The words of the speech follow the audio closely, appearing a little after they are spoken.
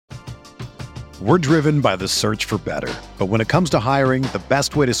We're driven by the search for better. But when it comes to hiring, the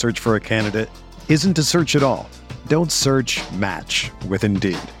best way to search for a candidate isn't to search at all. Don't search, match with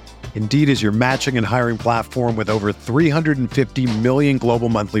Indeed. Indeed is your matching and hiring platform with over 350 million global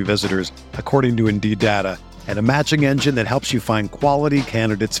monthly visitors, according to Indeed data, and a matching engine that helps you find quality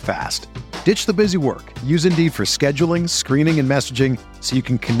candidates fast. Ditch the busy work. Use Indeed for scheduling, screening, and messaging so you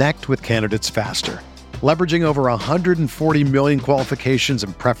can connect with candidates faster. Leveraging over 140 million qualifications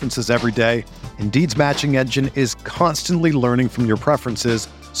and preferences every day, Indeed's matching engine is constantly learning from your preferences,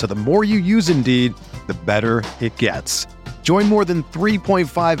 so the more you use Indeed, the better it gets. Join more than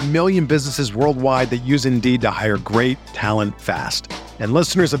 3.5 million businesses worldwide that use Indeed to hire great talent fast. And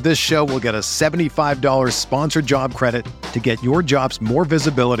listeners of this show will get a $75 sponsored job credit to get your jobs more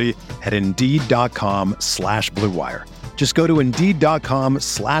visibility at Indeed.com/Blue Wire. Just go to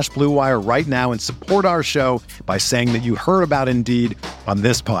Indeed.com/Blue Wire right now and support our show by saying that you heard about Indeed on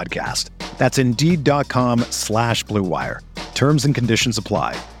this podcast. That's Indeed.com/Blue Wire. Terms and conditions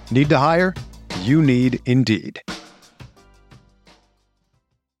apply. Need to hire? You need Indeed.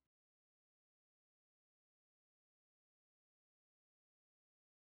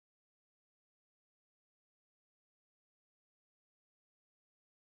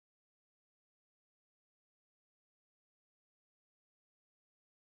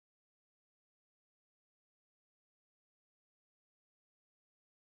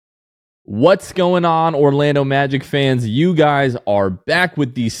 What's going on, Orlando Magic fans? You guys are back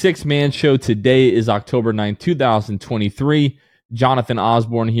with the Six-Man Show. Today is October 9th, 2023. Jonathan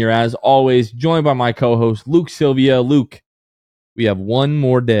Osborne here, as always, joined by my co-host, Luke Sylvia. Luke, we have one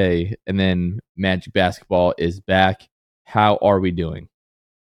more day, and then Magic basketball is back. How are we doing?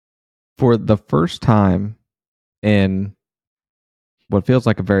 For the first time in what feels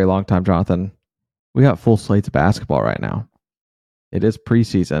like a very long time, Jonathan, we got full slates of basketball right now. It is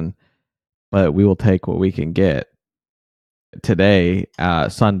preseason, but we will take what we can get. Today,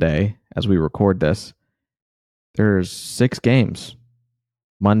 Sunday, as we record this, there's 6 games.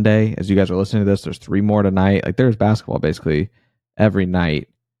 Monday, as you guys are listening to this, there's 3 more tonight. Like, there's basketball basically every night.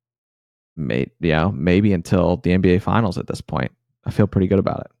 Maybe until the NBA Finals at this point. I feel pretty good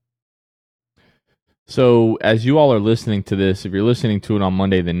about it. So, as you all are listening to this, if you're listening to it on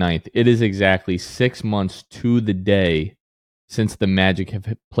Monday the 9th, it is exactly 6 months to the day since the Magic have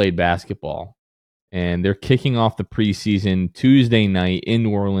played basketball. And they're kicking off the preseason Tuesday night in New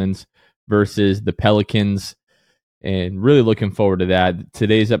Orleans versus the Pelicans. And really looking forward to that.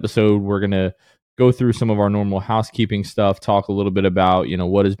 Today's episode, we're going to go through some of our normal housekeeping stuff, talk a little bit about,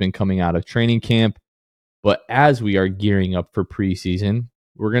 what has been coming out of training camp. But as we are gearing up for preseason,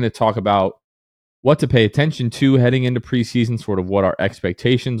 we're going to talk about what to pay attention to heading into preseason, sort of what our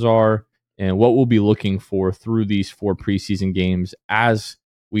expectations are, and what we'll be looking for through these 4 preseason games as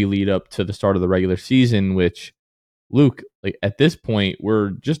we lead up to the start of the regular season, which, Luke, at this point,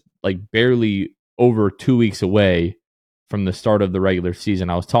 we're just barely over 2 weeks away from the start of the regular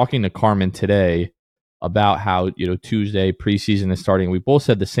season. I was talking to Carmen today about how, Tuesday preseason is starting. We both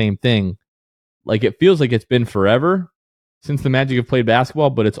said the same thing. It feels like it's been forever since the Magic have played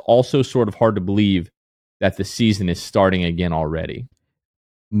basketball, but it's also sort of hard to believe that the season is starting again already.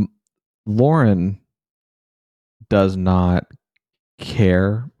 Lauren does not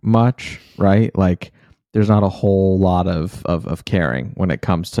care much, right? There's not a whole lot of caring when it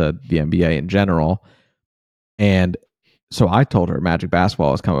comes to the NBA in general. And so I told her Magic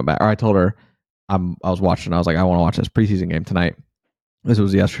basketball is coming back. Or I told her I was watching. I was like, I want to watch this preseason game tonight. This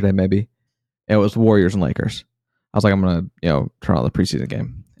was yesterday, maybe. It was Warriors and Lakers. I was like, I'm going to, turn on the preseason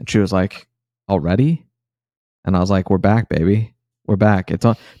game. And she was like, already? And I was like, we're back, baby. We're back. It's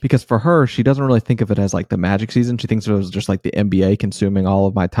on, because for her, she doesn't really think of it as the Magic season. She thinks it was just the NBA consuming all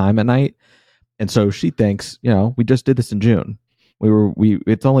of my time at night. And so she thinks, we just did this in June.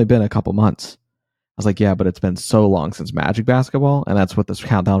 It's only been a couple months. I was like, yeah, but it's been so long since Magic basketball. And that's what this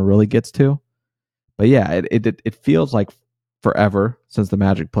countdown really gets to. But yeah, it feels like forever since the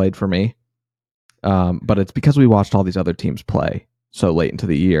Magic played for me. But it's because we watched all these other teams play so late into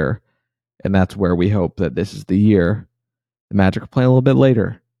the year. And that's where we hope that this is the year the Magic are playing a little bit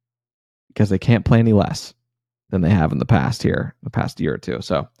later because they can't play any less than they have in the past year or two.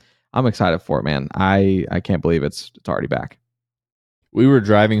 So I'm excited for it, man. I can't believe it's already back. We were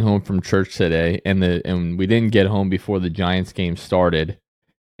driving home from church today, and we didn't get home before the Giants game started.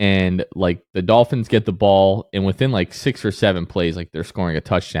 And the Dolphins get the ball, and within 6 or 7 plays, they're scoring a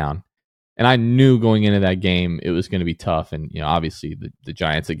touchdown. And I knew going into that game it was going to be tough. And obviously the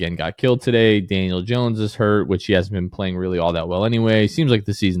Giants again got killed today. Daniel Jones is hurt, which he hasn't been playing really all that well anyway. Seems like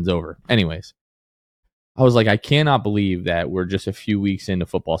the season's over. Anyways, I was like, I cannot believe that we're just a few weeks into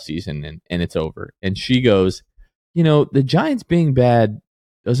football season and it's over. And she goes, the Giants being bad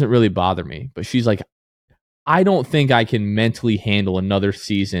doesn't really bother me. But she's like, I don't think I can mentally handle another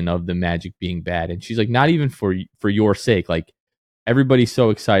season of the Magic being bad. And she's like, not even for your sake. Like, everybody's so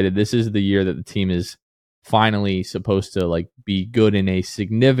excited. This is the year that the team is finally supposed to like be good in a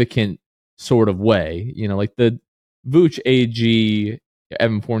significant sort of way. Like the Vooch, AG,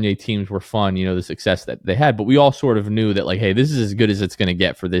 Evan Fournier teams were fun, the success that they had, but we all sort of knew that like, hey, this is as good as it's going to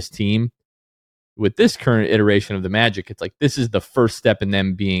get for this team. With this current iteration of the Magic, it's like this is the first step in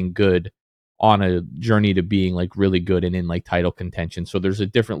them being good on a journey to being like really good and in like title contention. So there's a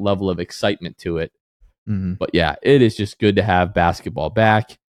different level of excitement to it. Mm-hmm. But yeah, it is just good to have basketball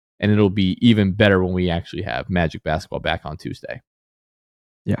back, and it'll be even better when we actually have Magic basketball back on Tuesday.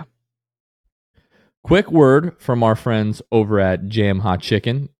 Yeah. Quick word from our friends over at Jam Hot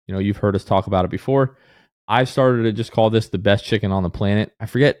Chicken. You've heard us talk about it before. I started to just call this the best chicken on the planet. I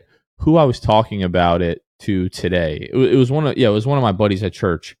forget who I was talking about it to today. It was one of my buddies at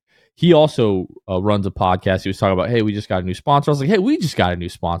church. He also runs a podcast. He was talking about, hey, we just got a new sponsor. I was like, hey, we just got a new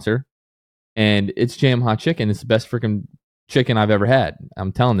sponsor. And it's Jam Hot Chicken. It's the best freaking chicken I've ever had.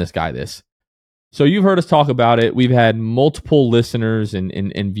 I'm telling this guy this. So you've heard us talk about it. We've had multiple listeners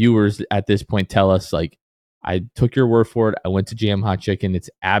and viewers at this point tell us, like, I took your word for it. I went to Jam Hot Chicken. It's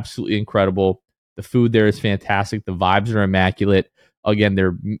absolutely incredible. The food there is fantastic. The vibes are immaculate. Again,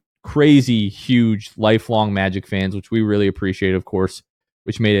 they're crazy, huge, lifelong Magic fans, which we really appreciate, of course,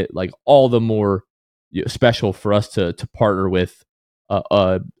 which made it like all the more special for us to partner with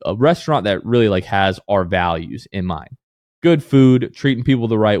a restaurant that really like has our values in mind. Good food, treating people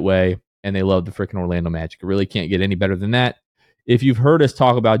the right way, and they love the freaking Orlando Magic. It really can't get any better than that. If you've heard us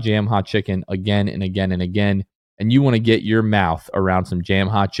talk about Jam Hot Chicken again and again and again, and you want to get your mouth around some Jam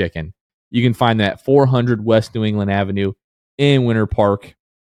Hot Chicken, you can find that 400 West New England Avenue in Winter Park.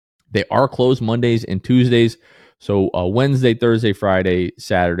 They are closed Mondays and Tuesdays. So Wednesday, Thursday, Friday,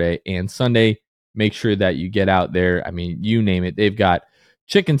 Saturday, and Sunday, make sure that you get out there. I mean, you name it. They've got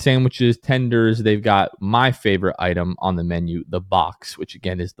chicken sandwiches, tenders. They've got my favorite item on the menu, the box, which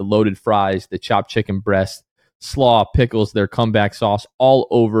again is the loaded fries, the chopped chicken breast, slaw, pickles, their comeback sauce, all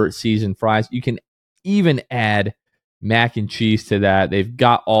over seasoned fries. You can even add mac and cheese to that. They've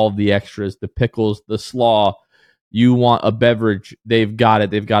got all the extras, the pickles, the slaw. You want a beverage, they've got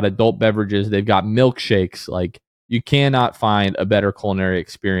it. They've got adult beverages. They've got milkshakes. Like, you cannot find a better culinary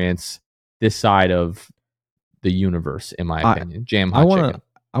experience this side of the universe, in my opinion. Jam Hot Chicken.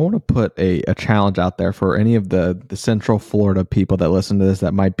 I want to put a challenge out there for any of the Central Florida people that listen to this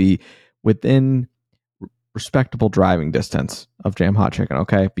that might be within respectable driving distance of Jam Hot Chicken,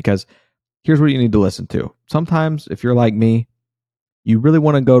 okay? Because here's what you need to listen to. Sometimes, if you're like me, you really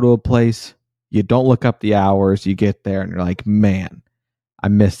want to go to a place, you don't look up the hours, you get there, and you're like, man, I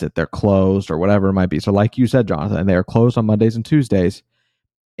missed it. They're closed or whatever it might be. So like you said, Jonathan, they are closed on Mondays and Tuesdays.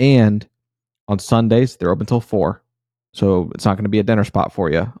 And on Sundays, they're open till 4. So it's not going to be a dinner spot for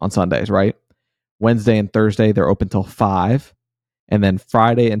you on Sundays, right? Wednesday and Thursday, they're open till 5. And then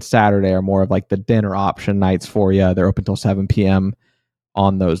Friday and Saturday are more of like the dinner option nights for you. They're open till 7 p.m.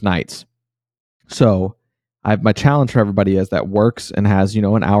 on those nights. So my challenge for everybody is that works and has,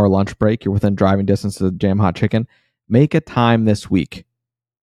 an hour lunch break. You're within driving distance of Jam Hot Chicken. Make a time this week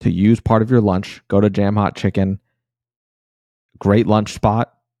to use part of your lunch. Go to Jam Hot Chicken. Great lunch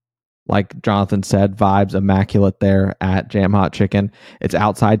spot. Like Jonathan said, vibes immaculate there at Jam Hot Chicken. It's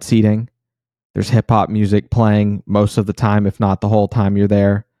outside seating. There's hip-hop music playing most of the time, if not the whole time you're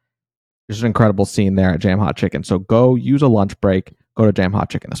there. There's an incredible scene there at Jam Hot Chicken. So go use a lunch break. Go to Jam Hot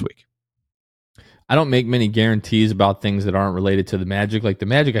Chicken this week. I don't make many guarantees about things that aren't related to the Magic. Like the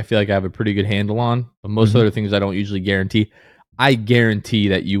Magic, I feel like I have a pretty good handle on. But most other things I don't usually guarantee. I guarantee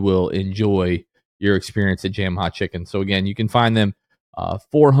that you will enjoy your experience at Jam Hot Chicken. So again, you can find them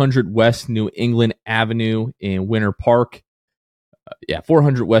 400 West New England Avenue in Winter Park.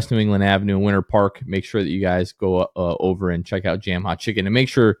 400 West New England Avenue in Winter Park. Make sure that you guys go over and check out Jam Hot Chicken, and make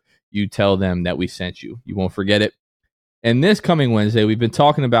sure you tell them that we sent you. You won't forget it. And this coming Wednesday, we've been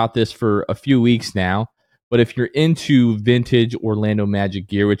talking about this for a few weeks now, but if you're into vintage Orlando Magic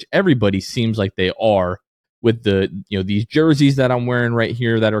gear, which everybody seems like they are, with the these jerseys that I'm wearing right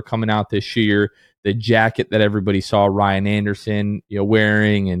here that are coming out this year, the jacket that everybody saw Ryan Anderson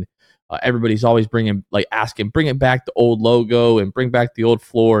wearing, and everybody's always bring it back the old logo and bring back the old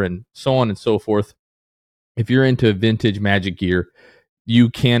floor and so on and so forth. If you're into vintage Magic gear, you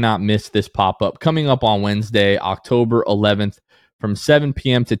cannot miss this pop-up coming up on Wednesday, October 11th from 7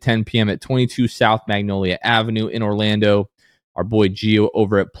 p.m. to 10 p.m. at 22 South Magnolia Avenue in Orlando. Our boy Gio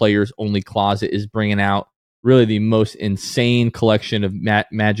over at Players Only Closet is bringing out really the most insane collection of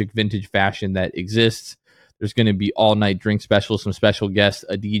Magic vintage fashion that exists. There's going to be all-night drink specials, some special guests,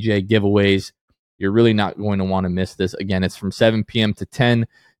 a DJ, giveaways. You're really not going to want to miss this. Again, it's from 7 p.m. to 10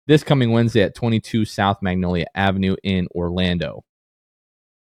 this coming Wednesday at 22 South Magnolia Avenue in Orlando.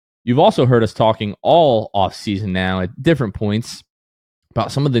 You've also heard us talking all off-season now at different points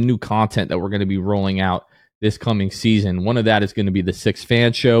about some of the new content that we're going to be rolling out this coming season. One of that is going to be the Six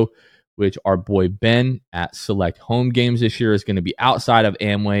Fan Show, which our boy Ben at Select Home Games this year is going to be outside of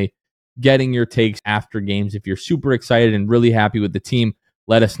Amway, getting your takes after games. If you're super excited and really happy with the team,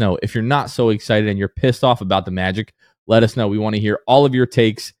 let us know. If you're not so excited and you're pissed off about the Magic, let us know. We want to hear all of your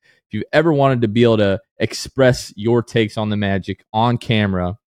takes. If you've ever wanted to be able to express your takes on the Magic on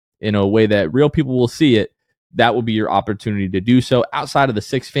camera in a way that real people will see it, that will be your opportunity to do so. Outside of the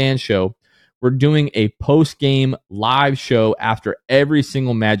Six Fan Show, we're doing a post-game live show after every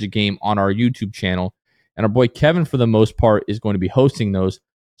single Magic game on our YouTube channel. And our boy Kevin, for the most part, is going to be hosting those.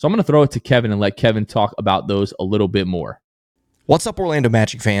 So I'm going to throw it to Kevin and let Kevin talk about those a little bit more. What's up, Orlando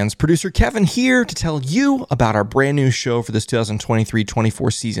Magic fans? Producer Kevin here to tell you about our brand new show for this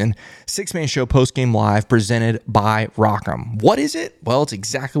 2023-24 season, Six-Man Show Post-Game Live presented by Rock'em. What is it? Well, it's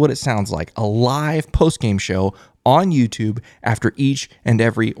exactly what it sounds like, a live post-game show on YouTube after each and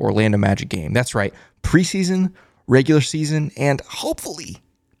every Orlando Magic game. That's right, preseason, regular season, and hopefully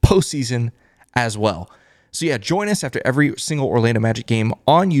postseason as well. So yeah, join us after every single Orlando Magic game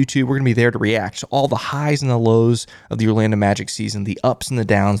on YouTube. We're going to be there to react to all the highs and the lows of the Orlando Magic season, the ups and the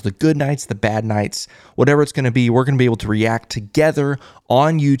downs, the good nights, the bad nights, whatever it's going to be. We're going to be able to react together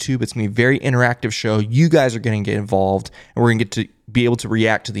on YouTube. It's going to be a very interactive show. You guys are going to get involved, and we're going to get to be able to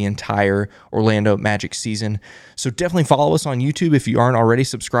react to the entire Orlando Magic season. So definitely follow us on YouTube if you aren't already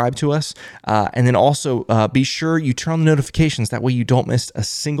subscribed to us. And then also be sure you turn on the notifications. That way you don't miss a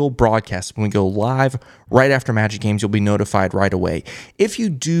single broadcast. When we go live right after Magic games, you'll be notified right away. If you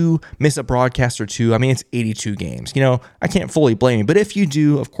do miss a broadcast or two, I mean, it's 82 games. You know, I can't fully blame you. But if you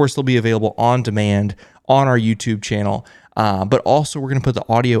do, of course, they'll be available on demand on our YouTube channel. But also we're going to put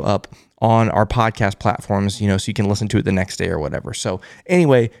the audio up on our podcast platforms, you know, so you can listen to it the next day or whatever. So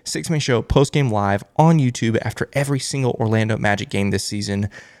anyway, Six-Man Show post-game live on YouTube after every single Orlando Magic game this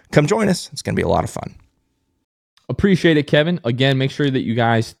season. Come join us. It's going to be a lot of fun. Appreciate it, Kevin. Again, make sure that you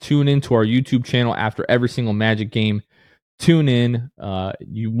guys tune into our YouTube channel after every single Magic game. Tune in.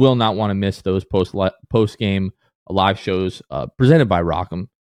 You will not want to miss those post-game live shows presented by Rock'em.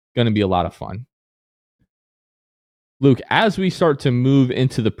 Going to be a lot of fun. Luke, as we start to move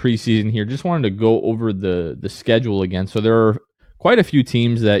into the preseason here, just wanted to go over the schedule again. So there are quite a few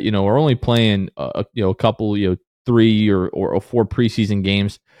teams that, you know, are only playing a couple, 3 or 4 preseason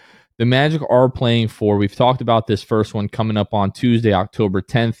games. The Magic are playing 4. We've talked about this first one coming up on Tuesday, October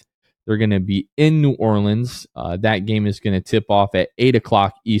 10th. They're going to be in New Orleans. That game is going to tip off at 8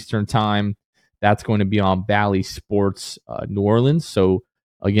 o'clock Eastern time. That's going to be on Bally Sports New Orleans. So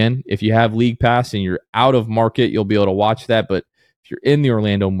again, if you have League Pass and you're out of market, you'll be able to watch that. But if you're in the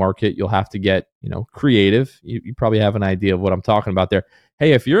Orlando market, you'll have to get, creative. You probably have an idea of what I'm talking about there.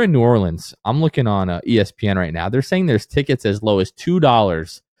 Hey, if you're in New Orleans, I'm looking on ESPN right now. They're saying there's tickets as low as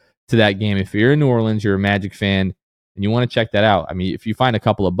 $2 to that game. If you're in New Orleans, you're a Magic fan, and you want to check that out. I mean, if you find a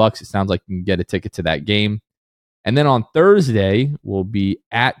couple of bucks, it sounds like you can get a ticket to that game. And then on Thursday, we'll be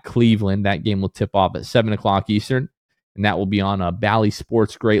at Cleveland. That game will tip off at 7 o'clock Eastern. And that will be on Bally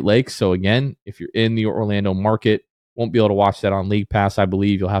Sports Great Lakes. So again, if you're in the Orlando market, won't be able to watch that on League Pass, I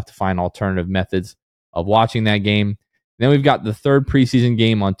believe. You'll have to find alternative methods of watching that game. Then we've got the third preseason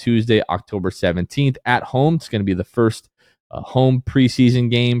game on Tuesday, October 17th at home. It's going to be the first home preseason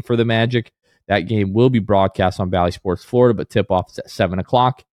game for the Magic. That game will be broadcast on Bally Sports Florida, but tip-off is at 7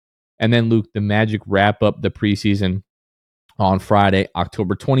 o'clock. And then, Luke, the Magic wrap up the preseason on Friday,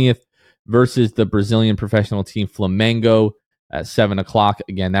 October 20th, versus the Brazilian professional team Flamengo at 7 o'clock.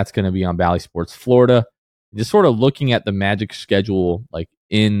 Again, that's going to be on Bally Sports Florida. Just sort of looking at the Magic schedule, so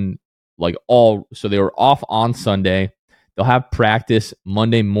they were off on Sunday. They'll have practice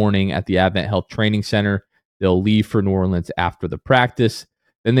Monday morning at the Advent Health Training Center. They'll leave for New Orleans after the practice.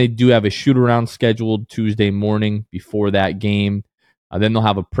 Then they do have a shoot-around scheduled Tuesday morning before that game. Then they'll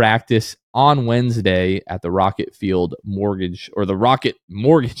have a practice on Wednesday at the Rocket Mortgage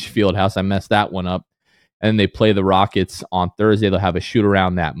Field House. I messed that one up. And then they play the Rockets on Thursday. They'll have a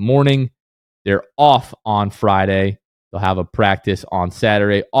shoot-around that morning. They're off on Friday. They'll have a practice on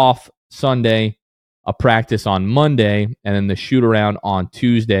Saturday, off Sunday, a practice on Monday, and then the shoot-around on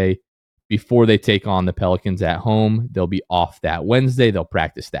Tuesday before they take on the Pelicans at home. They'll be off that Wednesday. They'll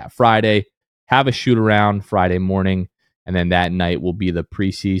practice that Friday, have a shoot-around Friday morning, And then that night will be the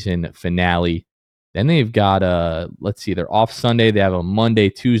preseason finale. Then they've got let's see, they're off Sunday. They have a Monday,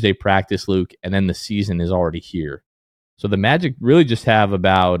 Tuesday practice, Luke, and then the season is already here. So the Magic really just have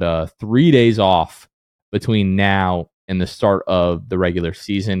about 3 days off between now and the start of the regular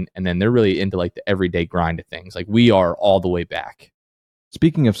season, and then they're really into like the everyday grind of things. Like we are all the way back.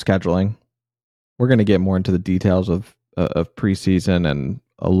 Speaking of scheduling, we're going to get more into the details of preseason and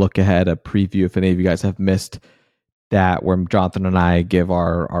a look ahead, a preview. If any of you guys have missed that, where Jonathan and I give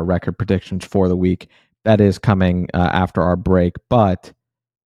our record predictions for the week, that is coming after our break. But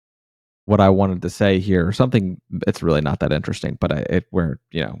what I wanted to say here, something it's really not that interesting, but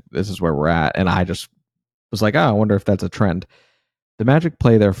this is where we're at, and I just was like, I wonder if that's a trend. The Magic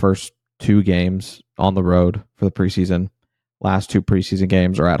play their first 2 games on the road for the preseason. Last 2 preseason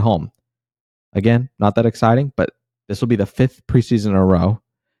games are at home. Again, not that exciting, but this will be the 5th preseason in a row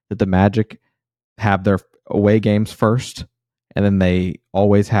that the Magic have their away games first, and then they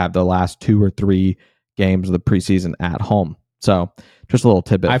always have the last 2 or 3 games of the preseason at home. So just a little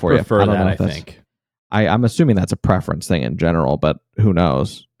tidbit for you. I prefer that, I think. I'm assuming that's a preference thing in general, but who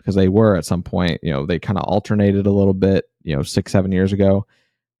knows? Because they were at some point, they kind of alternated a little bit, 6-7 years ago.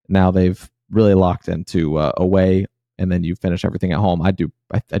 Now they've really locked into away, and then you finish everything at home. I do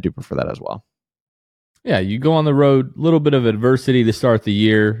prefer that as well. Yeah, you go on the road, a little bit of adversity to start the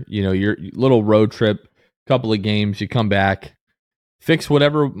year, your little road trip, couple of games, you come back, fix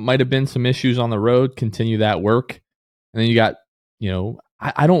whatever might have been some issues on the road, continue that work. And then you got,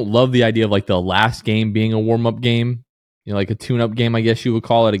 I don't love the idea of like the last game being a warm-up game, like a tune-up game, I guess you would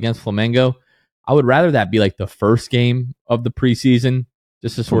call it, against Flamengo. I would rather that be like the first game of the preseason,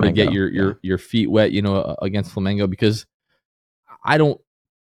 just to sort of get your feet wet, against Flamengo, because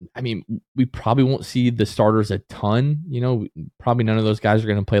we probably won't see the starters a ton. Probably none of those guys are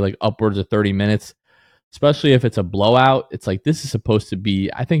going to play like upwards of 30 minutes, especially if it's a blowout. It's like, this is supposed to be,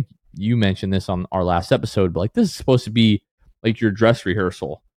 I think you mentioned this on our last episode, but like this is supposed to be like your dress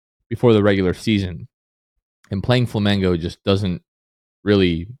rehearsal before the regular season. And playing Flamengo just doesn't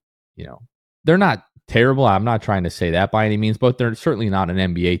really, they're not terrible. I'm not trying to say that by any means, but they're certainly not an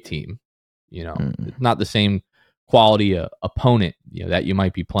NBA team. It's not the same quality opponent, that you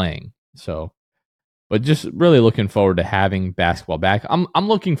might be playing. So, but just really looking forward to having basketball back. I'm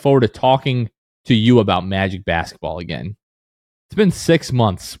looking forward to talking to you about Magic basketball again. It's been 6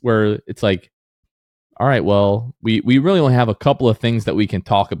 months where it's like, all right, well, we really only have a couple of things that we can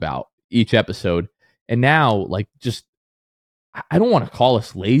talk about each episode. And now, like, just, I don't want to call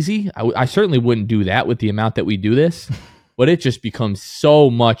us lazy. I certainly wouldn't do that with the amount that we do this, but it just becomes so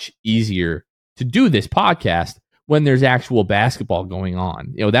much easier to do this podcast when there's actual basketball going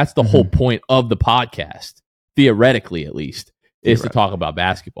on. That's the whole point of the podcast, theoretically at least, is to talk about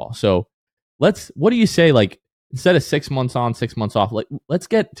basketball. So what do you say, like, instead of 6 months on, 6 months off, like, let's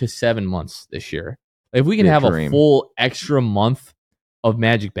get to 7 months this year. If we can have a full extra month of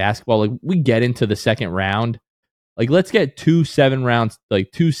Magic basketball, like we get into the second round, like let's get 2 7-rounds,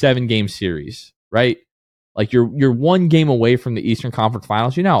 like 2 7-game series, right? Like you're 1 game away from the Eastern Conference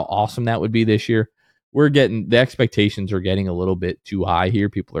Finals. You know how awesome that would be this year. The expectations are getting a little bit too high here.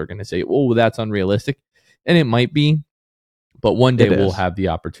 People are going to say, "Oh, that's unrealistic," and it might be, but one day we'll have the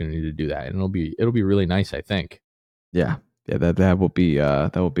opportunity to do that, and it'll be really nice, I think. Yeah, that will be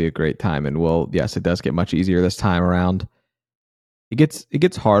a great time, and it does get much easier this time around. It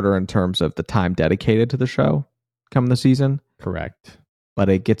gets harder in terms of the time dedicated to the show come the season. Correct. But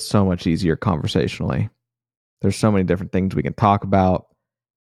it gets so much easier conversationally. There's so many different things we can talk about.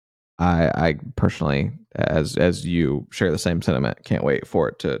 I personally, as you share the same sentiment, can't wait for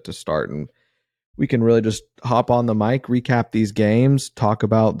it to start, and we can really just hop on the mic, recap these games, talk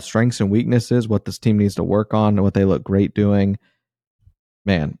about the strengths and weaknesses, what this team needs to work on, and what they look great doing.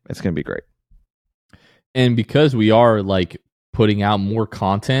 Man, it's going to be great. And because we are like putting out more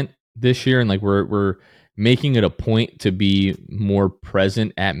content this year, and like we're making it a point to be more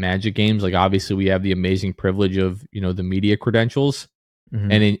present at Magic games. Like obviously we have the amazing privilege of, the media credentials.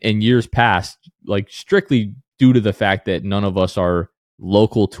 Mm-hmm. And in years past, like strictly due to the fact that none of us are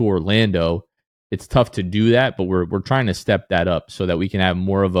local to Orlando, it's tough to do that, but we're trying to step that up so that we can have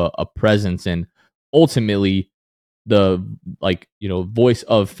more of a presence, and ultimately the voice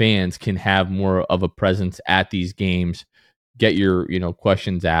of fans can have more of a presence at these games, get your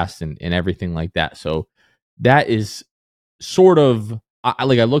questions asked and everything like that. So that is sort of I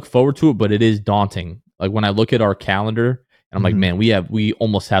look forward to it, but it is daunting. Like when I look at our calendar and I'm like, man, we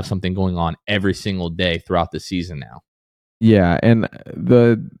almost have something going on every single day throughout the season now. Yeah, and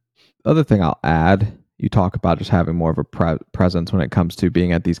the other thing I'll add, you talk about just having more of a presence when it comes to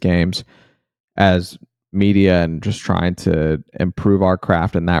being at these games. As media and just trying to improve our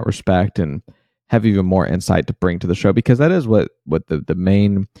craft in that respect and have even more insight to bring to the show, because that is what the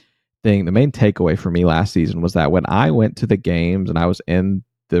main thing, the main takeaway for me last season was that when I went to the games and I was in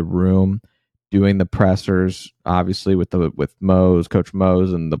the room doing the pressers, obviously with Mose, Coach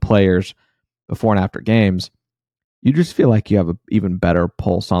Mose, and the players before and after games, you just feel like you have an even better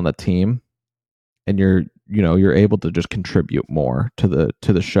pulse on the team, and you're able to just contribute more to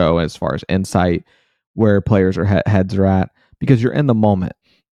the show as far as insight, where players are heads are at, because you're in the moment,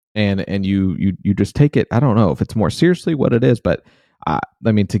 and you just take it. I don't know if it's more seriously what it is, but I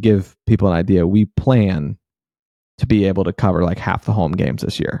mean, to give people an idea, we plan to be able to cover like half the home games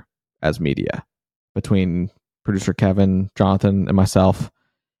this year as media between producer Kevin, Jonathan, and myself.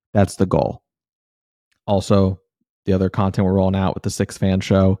 That's the goal. Also, the other content we're rolling out with the Six Fan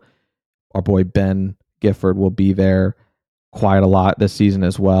Show, our boy Ben Gifford will be there quite a lot this season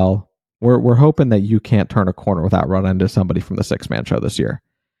as well. We're hoping that you can't turn a corner without running into somebody from the Six Man Show this year.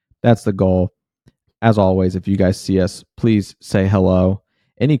 That's the goal. As always, if you guys see us, please say hello.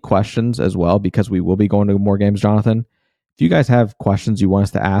 Any questions as well, because we will be going to more games, Jonathan. If you guys have questions you want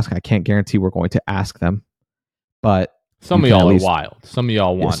us to ask, I can't guarantee we're going to ask them, but some of y'all are wild. Some of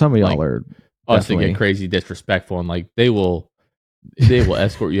y'all want some of y'all are us to get crazy disrespectful, and like they will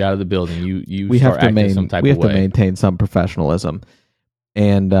escort you out of the building. We have to maintain some professionalism.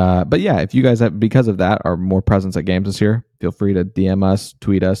 And but yeah, if you guys have, because of that, are more presence at games this year, feel free to DM us,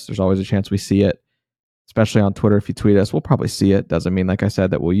 tweet us. There's always a chance we see it, especially on Twitter. If you tweet us, we'll probably see it. Doesn't mean, like I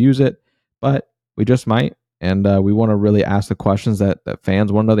said, that we'll use it, but we just might. And we want to really ask the questions that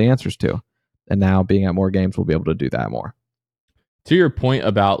fans want to know the answers to. And now, being at more games, we'll be able to do that more. To your point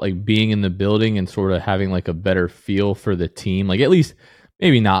about like being in the building and sort of having like a better feel for the team, like at least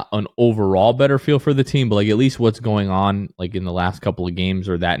maybe not an overall better feel for the team, but like at least what's going on like in the last couple of games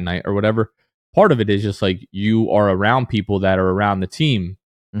or that night or whatever. Part of it is just like you are around people that are around the team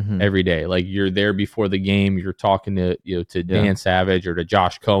every day. Like you're there before the game, you're talking to Dan Savage or to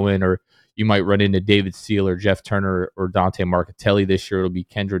Josh Cohen, or you might run into David Steele or Jeff Turner or Dante Marcatelli. This year it'll be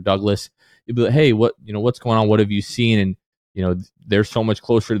Kendra Douglas. You'll be like, hey, what's going on? What have you seen? And they're so much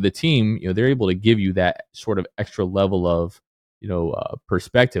closer to the team. They're able to give you that sort of extra level of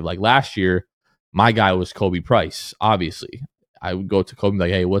perspective. Like last year, my guy was Kobe Price. Obviously, I would go to Kobe and be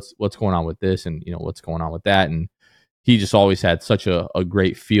like, hey, what's going on with this, and what's going on with that, and he just always had such a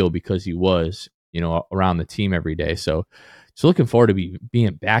great feel because he was around the team every day. So looking forward to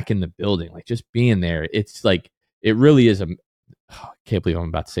being back in the building, like just being there. It's like it really is I can't believe I'm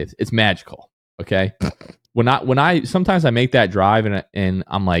about to say this. It's magical. Okay. When I sometimes I make that drive and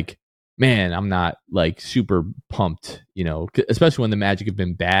I'm like, man, I'm not like super pumped, especially when the Magic have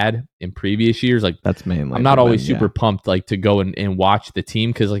been bad in previous years. Like that's mainly, I'm not always super pumped like to go and watch the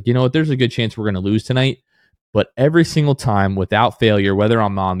team, because like there's a good chance we're going to lose tonight. But every single time, without failure, whether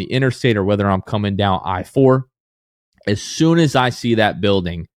I'm on the interstate or whether I'm coming down I-4, as soon as I see that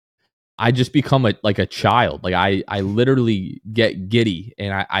building, I just become like a child. Like I literally get giddy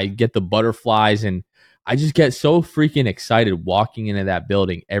and I get the butterflies, and I just get so freaking excited walking into that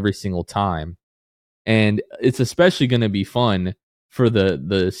building every single time. And it's especially going to be fun for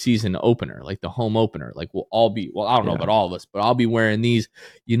the season opener, like the home opener. Like we'll all be, I don't know about all of us, but I'll be wearing these.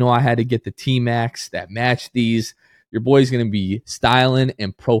 I had to get the T-Max that match these. Your boy's going to be styling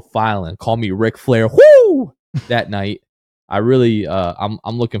and profiling. Call me Ric Flair. Woo! That night. I really, I'm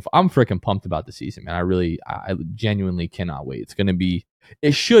freaking pumped about the season, man. I genuinely cannot wait.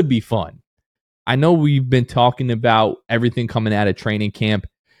 It should be fun. I know we've been talking about everything coming out of training camp.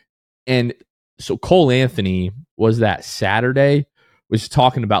 And so Cole Anthony was that Saturday, was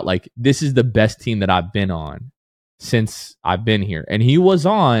talking about like, this is the best team that I've been on since I've been here. And he was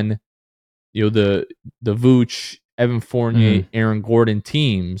on, the Vooch, Evan Fournier, Aaron Gordon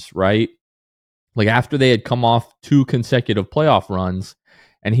teams, right? Like after they had come off 2 consecutive playoff runs,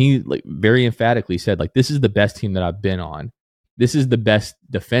 and he like very emphatically said, like, this is the best team that I've been on. This is the best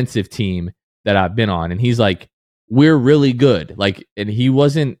defensive team that I've been on. And he's like, we're really good. Like, and he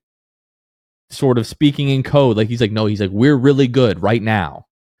wasn't sort of speaking in code. Like, he's like, no, he's like, we're really good right now.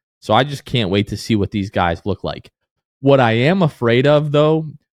 So I just can't wait to see what these guys look like. What I am afraid of, though,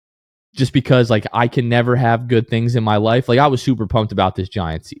 just because like I can never have good things in my life. Like I was super pumped about this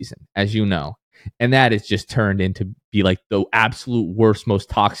Giants season, as you know. And that has just turned into be like the absolute worst, most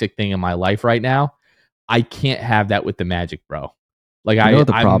toxic thing in my life right now. I can't have that with the Magic, bro. Like the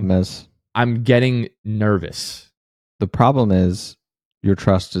problem is? I'm getting nervous. The problem is your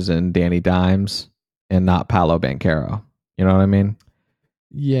trust is in Danny Dimes and not Paolo Banchero. You know what I mean?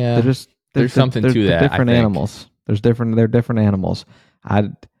 Yeah. There's something to that. Different animals. They're different animals.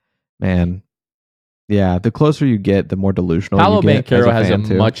 Yeah, the closer you get, the more delusional Paolo you get. Banchero as has a fan,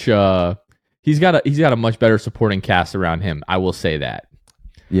 too. much. He's got a much better supporting cast around him. I will say that.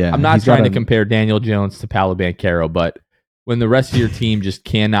 Yeah, I'm not he's got trying to compare Daniel Jones to Paolo Banchero, but when the rest of your team just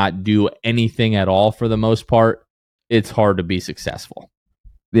cannot do anything at all for the most part, it's hard to be successful.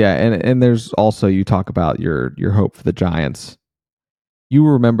 Yeah, and there's also, you talk about your hope for the Giants. You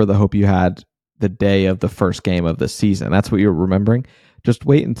remember the hope you had the day of the first game of the season. That's what you're remembering. Just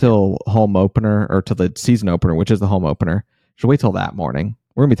wait until home opener, or till the season opener, which is the home opener. Just wait till that morning.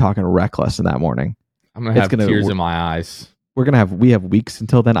 We're gonna be talking reckless in that morning. I'm gonna have tears in my eyes. We have weeks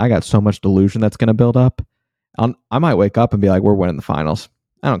until then. I got so much delusion that's gonna build up. I might wake up and be like, we're winning the finals.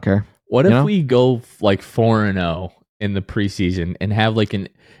 I don't care. What if we go like 4-0 in the preseason and have like an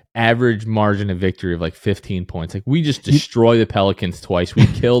average margin of victory of like 15 points? Like we just destroy the Pelicans twice. We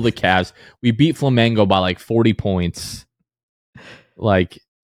kill the Cavs. We beat Flamengo by like 40 points. Like,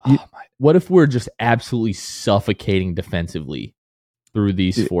 what if we're just absolutely suffocating defensively through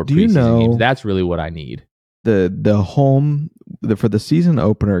these 4 preseason games? That's really what I need. The home for the season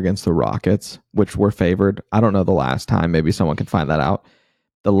opener against the Rockets, which were favored. I don't know the last time. Maybe someone can find that out.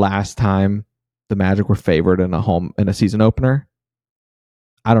 The last time the Magic were favored in a season opener,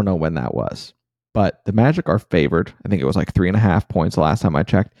 I don't know when that was, but the Magic are favored. I think it was like 3.5 points the last time I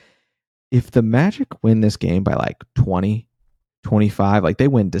checked. If the Magic win this game by like 20, 25, like they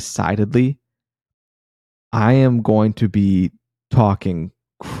win decidedly, I am going to be talking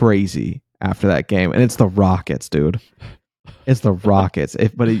crazy after that game. And it's the Rockets, dude. It's the Rockets.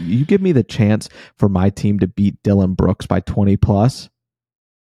 But you give me the chance for my team to beat Dillon Brooks by 20 plus,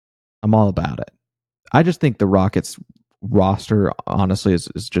 I'm all about it. I just think the Rockets roster, honestly, is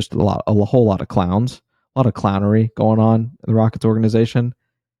just a whole lot of clowns, a lot of clownery going on in the Rockets organization.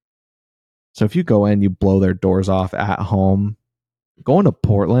 So if you go in, you blow their doors off at home, going to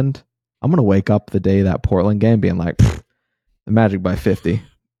Portland, I'm going to wake up the day of that Portland game being like, the Magic by 50.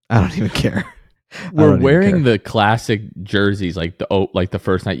 I don't even care. We're wearing the classic jerseys like the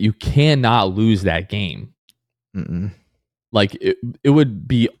first night. You cannot lose that game. Mm-mm. Like it would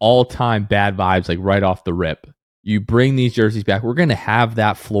be all-time bad vibes, like right off the rip. You bring these jerseys back. We're going to have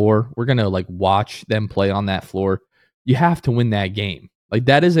that floor. We're going to like watch them play on that floor. You have to win that game. Like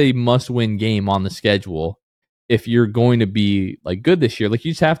that is a must-win game on the schedule if you're going to be like good this year. Like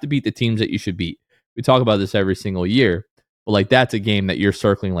you just have to beat the teams that you should beat. We talk about this every single year, but like that's a game that you're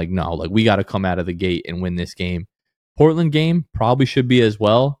circling like, no, like we got to come out of the gate and win this game. Portland game probably should be as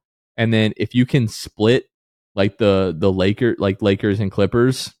well. And then if you can split like the Lakers and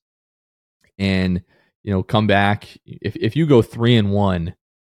Clippers, and come back. If you go 3-1,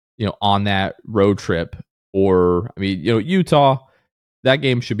 on that road trip, or Utah, that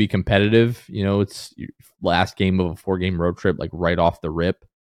game should be competitive. It's your last game of a 4-game road trip, like right off the rip.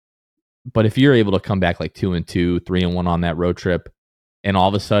 But if you're able to come back like 2-2, 3-1 on that road trip, and all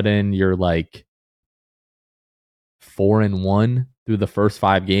of a sudden you're like 4-1 through the first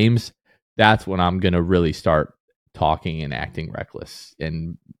 5 games, that's when I'm going to really start talking and acting reckless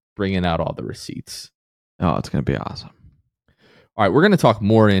and bringing out all the receipts. Oh, it's going to be awesome. All right, we're going to talk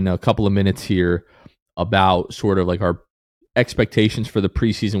more in a couple of minutes here about sort of like our expectations for the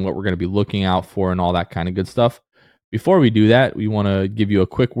preseason, what we're going to be looking out for, and all that kind of good stuff. Before we do that, we want to give you a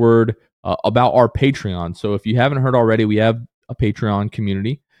quick word about our Patreon. So if you haven't heard already, we have a Patreon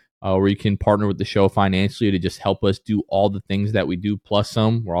community where you can partner with the show financially to just help us do all the things that we do, plus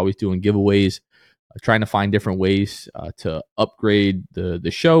some. We're always doing giveaways, trying to find different ways to upgrade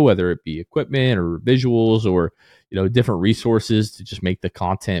the show, whether it be equipment or visuals or different resources to just make the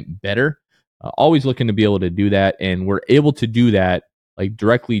content better. Always looking to be able to do that, and we're able to do that like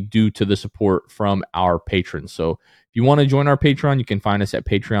directly due to the support from our patrons. So if you want to join our Patreon, you can find us at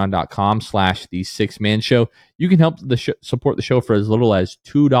patreon.com/the6man show. You can help support the show for as little as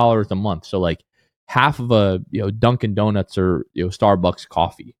 $2 a month. So like half of a Dunkin' Donuts or Starbucks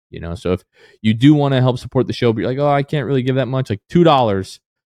coffee. So if you do want to help support the show, but you're like, oh, I can't really give that much, like $2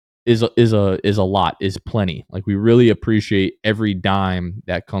 is a lot, is plenty. Like we really appreciate every dime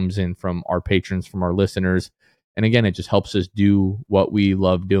that comes in from our patrons, from our listeners. And again, it just helps us do what we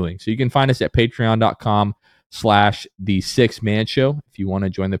love doing. So you can find us at patreon.com/the6man show if you want to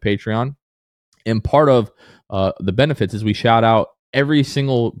join the Patreon. And part of the benefits is we shout out every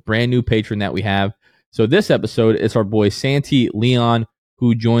single brand new patron that we have. So this episode, it's our boy Santi Leon,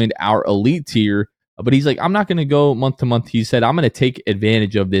 who joined our elite tier. But he's like, I'm not going to go month to month. He said, I'm going to take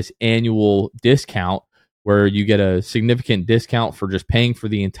advantage of this annual discount where you get a significant discount for just paying for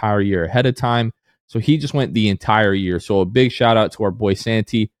the entire year ahead of time. So he just went the entire year. So a big shout out to our boy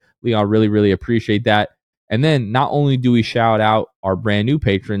Santi Leon. Really, really appreciate that. And then not only do we shout out our brand new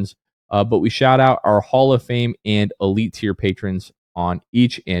patrons, But we shout out our Hall of Fame and Elite tier patrons on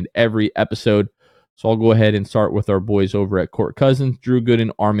each and every episode. So I'll go ahead and start with our boys over at Court Cousins: Drew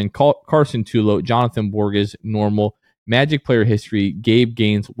Gooden, Armin, Carson Tulo, Jonathan Borges, Normal, Magic Player History, Gabe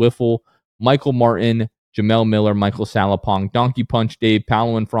Gaines, Wiffle, Michael Martin, Jamel Miller, Michael Salapong, Donkey Punch, Dave,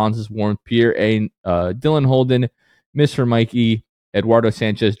 Paolo and Francis, Warren, Pierre A, Dylan Holden, Mr. Mikey, Eduardo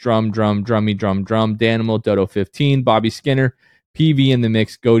Sanchez, Drummy, Danimal, Dodo 15, Bobby Skinner, PV in the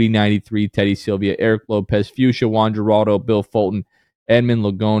Mix, Goody 93, Teddy Sylvia, Eric Lopez, Fuchsia, Juan Geraldo, Bill Fulton, Edmund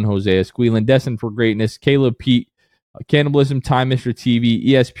Lagone, Hosea Squealan, Destined for Greatness, Caleb Pete, Cannibalism, Time Mr. TV,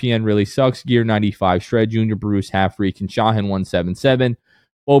 ESPN Really Sucks, Gear 95, Shred Jr., Bruce, Half Freak, and Shahin 177,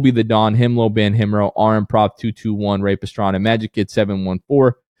 Obi the Don, Himlo, Ben Himro, RM Prop 221, Ray Pastrana, Magic Kid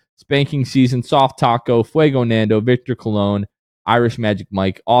 714, Spanking Season, Soft Taco, Fuego Nando, Victor Colon, Irish Magic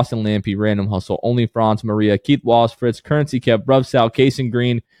Mike, Austin Lampy, Random Hustle, Only Franz, Maria, Keith Wallace, Fritz, Currency Kev, Bruv Sal, Case and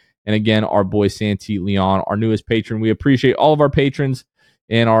Green, and again, our boy Santi Leon, our newest patron. We appreciate all of our patrons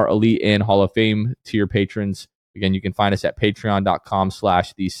and our Elite and Hall of Fame tier patrons. Again, you can find us at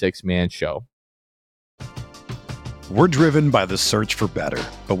patreon.com/the6man-show. We're driven by the search for better.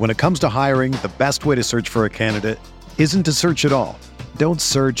 But when it comes to hiring, the best way to search for a candidate isn't to search at all. Don't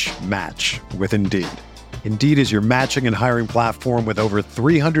search, match with Indeed. Indeed is your matching and hiring platform with over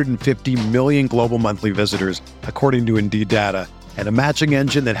 350 million global monthly visitors, according to Indeed data, and a matching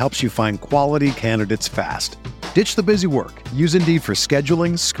engine that helps you find quality candidates fast. Ditch the busy work. Use Indeed for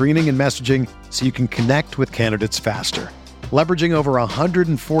scheduling, screening, and messaging so you can connect with candidates faster. Leveraging over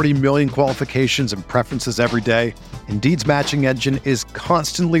 140 million qualifications and preferences every day, Indeed's matching engine is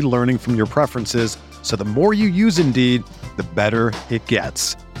constantly learning from your preferences, so the more you use Indeed, the better it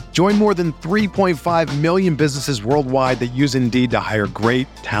gets. Join more than 3.5 million businesses worldwide that use Indeed to hire great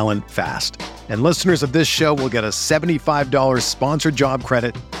talent fast. And listeners of this show will get a $75 sponsored job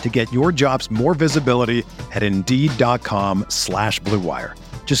credit to get your jobs more visibility at Indeed.com/Blue Wire.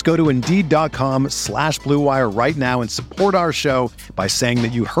 Just go to Indeed.com/Blue Wire right now and support our show by saying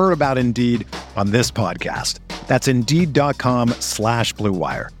that you heard about Indeed on this podcast. That's Indeed.com/Blue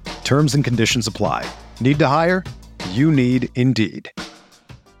Wire. Terms and conditions apply. Need to hire? You need Indeed.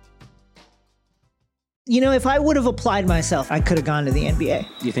 You know, if I would have applied myself, I could have gone to the NBA.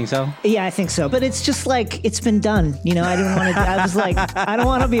 You think so? Yeah, I think so. But it's just like, it's been done. You know, I didn't want to, I was like, I don't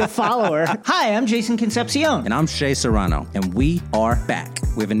want to be a follower. Hi, I'm Jason Concepcion. And I'm Shea Serrano. And we are back.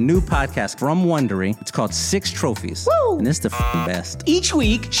 We have a new podcast from Wondery. It's called Six Trophies. Woo! And it's the best. Each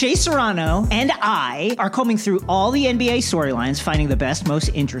week, Shea Serrano and I are combing through all the NBA storylines, finding the best, most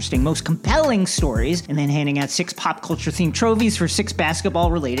interesting, most compelling stories, and then handing out 6 pop culture themed trophies for 6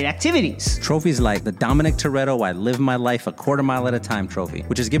 basketball related activities. Trophies like the Dominic Toretto I Live My Life a Quarter Mile at a Time trophy,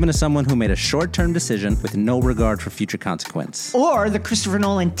 which is given to someone who made a short-term decision with no regard for future consequence. Or the Christopher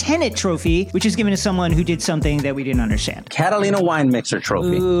Nolan Tenet trophy, which is given to someone who did something that we didn't understand. Catalina Wine Mixer trophy.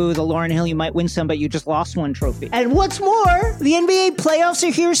 Ooh, the Lauryn Hill You Might Win Some, but you just lost one trophy. And what's more, the NBA playoffs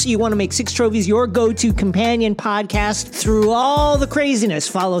are here, so you want to make 6 Trophies your go-to companion podcast through all the craziness.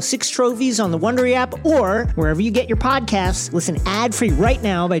 Follow 6 Trophies on the Wondery app or wherever you get your podcasts. Listen ad-free right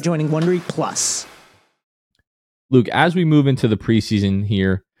now by joining Wondery Plus. Luke, as we move into the preseason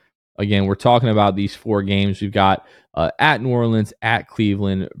here, again, we're talking about these 4 games. We've got at New Orleans, at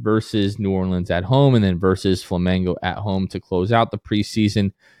Cleveland, versus New Orleans at home, and then versus Flamengo at home to close out the preseason.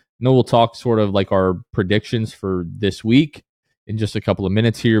 I know we'll talk sort of like our predictions for this week in just a couple of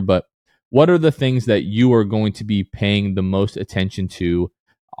minutes here, but what are the things that you are going to be paying the most attention to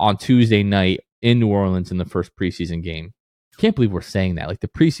on Tuesday night in New Orleans in the first preseason game? Can't believe we're saying that. Like, the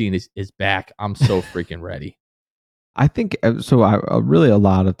preseason is back. I'm so freaking ready. I think so. I really a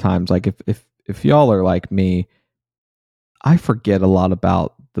lot of times, like if y'all are like me, I forget a lot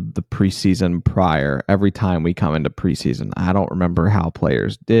about the preseason prior. Every time we come into preseason, I don't remember how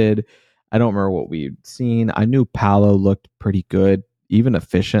players did. I don't remember what we'd seen. I knew Paolo looked pretty good, even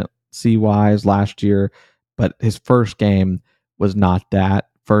efficiency wise last year, but his first game was not that.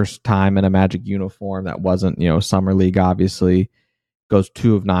 First time in a Magic uniform that wasn't, Summer League, obviously. Goes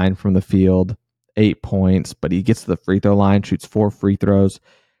 2 of 9 from the field. 8 points, but he gets to the free throw line, shoots 4 free throws.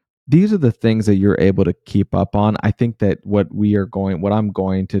 These are the things that you're able to keep up on. I think that what I'm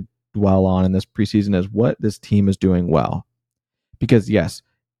going to dwell on in this preseason is what this team is doing well. Because yes,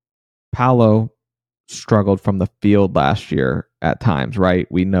 Paolo struggled from the field last year at times, right?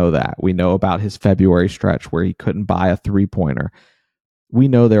 We know that. We know about his February stretch where he couldn't buy a 3-pointer. We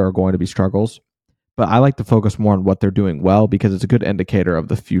know there are going to be struggles. But I like to focus more on what they're doing well because it's a good indicator of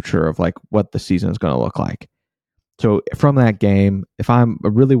the future of like what the season is going to look like. So from that game,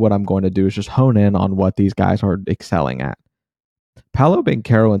 what I'm going to do is just hone in on what these guys are excelling at. Paolo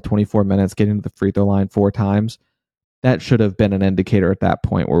Banchero in 24 minutes getting to the free throw line 4 times, that should have been an indicator at that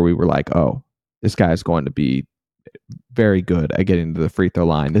point where we were like, oh, this guy is going to be very good at getting to the free throw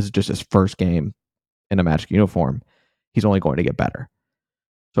line. This is just his first game in a Magic uniform. He's only going to get better.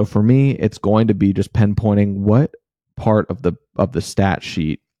 So for me, it's going to be just pinpointing what part of the stat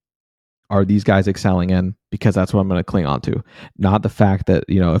sheet are these guys excelling in, because that's what I'm going to cling on to. Not the fact that,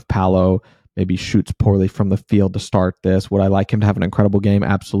 if Paolo maybe shoots poorly from the field to start this, would I like him to have an incredible game?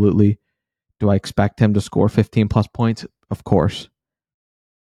 Absolutely. Do I expect him to score 15 plus points? Of course.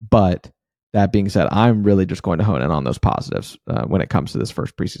 But that being said, I'm really just going to hone in on those positives when it comes to this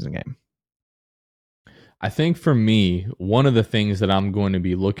first preseason game. I think for me, one of the things that I'm going to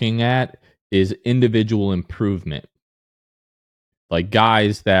be looking at is individual improvement. Like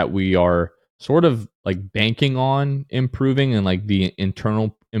guys that we are sort of like banking on improving, and like the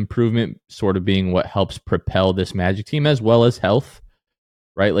internal improvement sort of being what helps propel this Magic team, as well as health,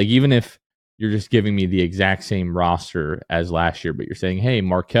 right? Like even if you're just giving me the exact same roster as last year, but you're saying, hey,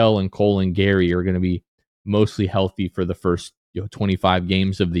 Markelle and Cole and Gary are going to be mostly healthy for the first 25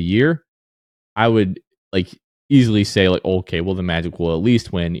 games of the year, I would like easily say like, okay, well the Magic will at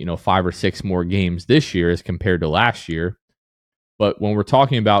least win 5 or 6 more games this year as compared to last year. But when we're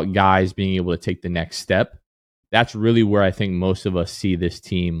talking about guys being able to take the next step, that's really where I think most of us see this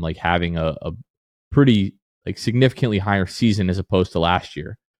team like having a pretty like significantly higher season as opposed to last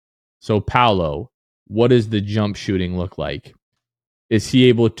year. So Paolo, what does the jump shooting look like? Is he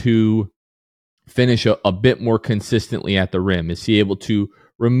able to finish a bit more consistently at the rim? Is he able to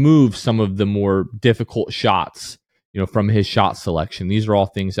remove some of the more difficult shots, from his shot selection? These are all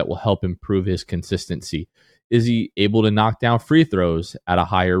things that will help improve his consistency. Is he able to knock down free throws at a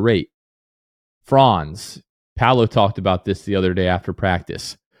higher rate? Franz, Paolo talked about this the other day after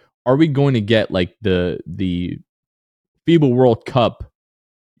practice. Are we going to get like the FIBA World Cup,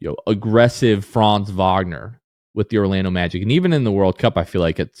 aggressive Franz Wagner with the Orlando Magic? And even in the World Cup, I feel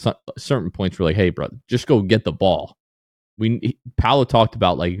like at certain points we're like, hey, bro, just go get the ball. Paolo talked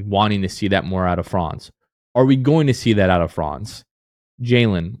about like wanting to see that more out of Franz. Are we going to see that out of Franz?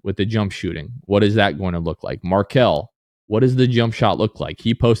 Jalen with the jump shooting, what is that going to look like? Markelle, what does the jump shot look like?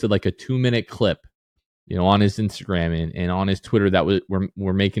 He posted like a 2-minute clip, on his Instagram and on his Twitter that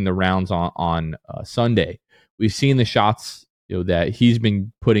we're making the rounds on Sunday. We've seen the shots that he's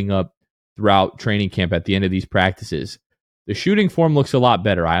been putting up throughout training camp at the end of these practices. The shooting form looks a lot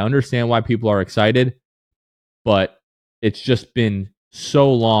better. I understand why people are excited, but it's just been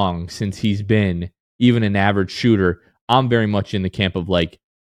so long since he's been even an average shooter. I'm very much in the camp of like,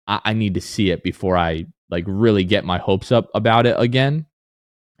 I need to see it before I like really get my hopes up about it again.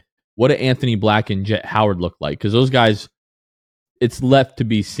 What do Anthony Black and Jet Howard look like? Because those guys, it's left to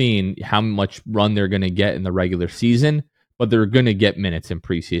be seen how much run they're going to get in the regular season, but they're going to get minutes in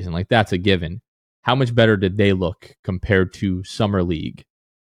preseason. Like that's a given. How much better did they look compared to Summer League?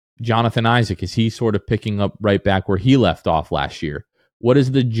 Jonathan Isaac, is he sort of picking up right back where he left off last year? What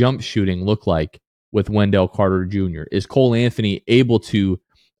does the jump shooting look like with Wendell Carter Jr.? Is Cole Anthony able to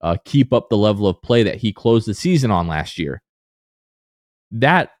keep up the level of play that he closed the season on last year?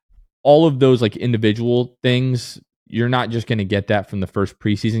 That all of those like individual things, you're not just going to get that from the first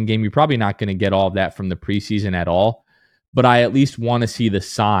preseason game. You're probably not going to get all of that from the preseason at all. But I at least want to see the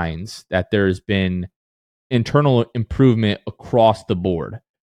signs that there's been internal improvement across the board.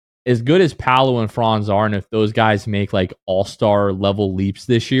 As good as Paolo and Franz are, and if those guys make like all-star level leaps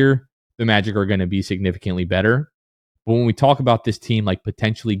this year, the Magic are going to be significantly better. But when we talk about this team like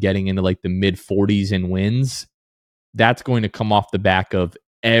potentially getting into like the mid 40s in wins, that's going to come off the back of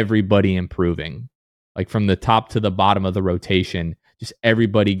everybody improving. Like from the top to the bottom of the rotation, just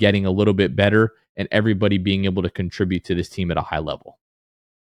everybody getting a little bit better and everybody being able to contribute to this team at a high level.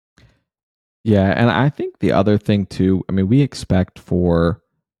 Yeah, and I think the other thing too, I mean, we expect for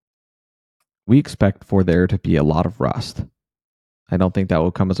there to be a lot of rust. I don't think that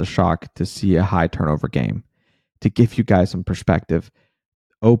will come as a shock to see a high turnover game. To give you guys some perspective,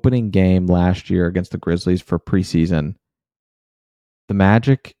 opening game last year against the Grizzlies for preseason, the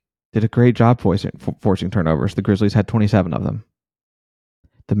Magic did a great job forcing turnovers. The Grizzlies had 27 of them.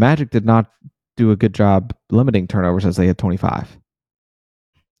 The Magic did not do a good job limiting turnovers as they had 25.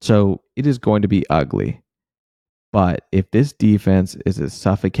 So it is going to be ugly. But if this defense is as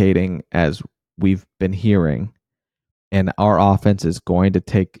suffocating as we've been hearing, and our offense is going to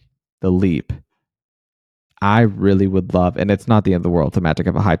take the leap, I really would love, and it's not the end of the world, the Magic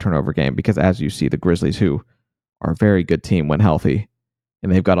have a high turnover game, because as you see, the Grizzlies, who are a very good team when healthy,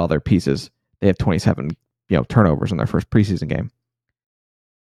 and they've got all their pieces, they have 27 turnovers in their first preseason game.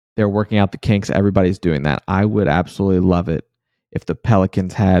 They're working out the kinks. Everybody's doing that. I would absolutely love it if the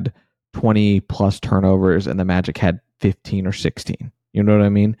Pelicans had 20 plus turnovers and the Magic had 15 or 16. You know what I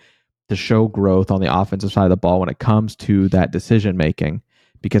mean? To show growth on the offensive side of the ball when it comes to that decision making,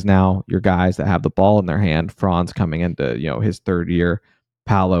 because now your guys that have the ball in their hand, Franz coming into his third year,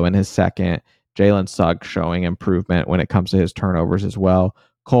 Paolo in his second, Jalen Suggs showing improvement when it comes to his turnovers as well.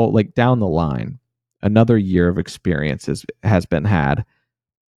 Cole, like down the line, another year of experience has been had.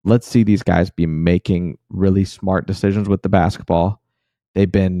 Let's see these guys be making really smart decisions with the basketball.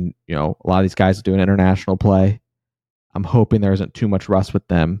 They've been, a lot of these guys doing international play. I'm hoping there isn't too much rust with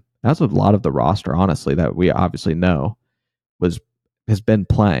them. That's what a lot of the roster, honestly, that we obviously know has been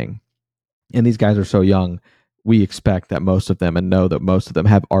playing. And these guys are so young. We expect that most of them, and know that most of them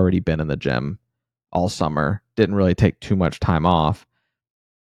have already been in the gym all summer, didn't really take too much time off.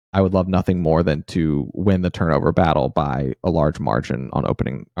 I would love nothing more than to win the turnover battle by a large margin on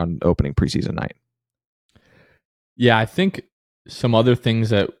opening preseason night. Yeah, I think some other things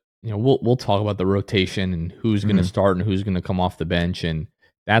that we'll talk about the rotation and who's going to start and who's going to come off the bench, and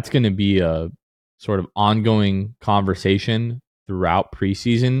that's going to be a sort of ongoing conversation throughout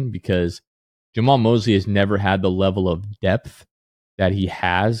preseason, because Jamal Mosley has never had the level of depth that he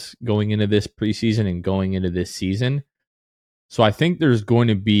has going into this preseason and going into this season. So I think there's going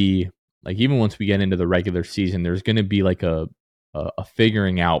to be, like, even once we get into the regular season, there's going to be like a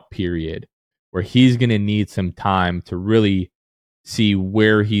figuring out period where he's going to need some time to really see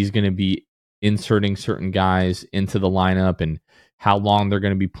where he's going to be inserting certain guys into the lineup and how long they're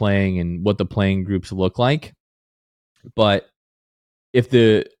going to be playing and what the playing groups look like. But if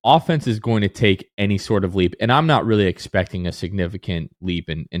the offense is going to take any sort of leap, and I'm not really expecting a significant leap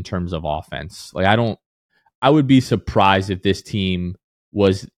in terms of offense, like I would be surprised if this team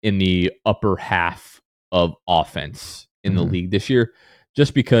was in the upper half of offense in the league this year,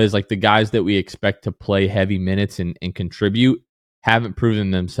 just because like the guys that we expect to play heavy minutes and contribute haven't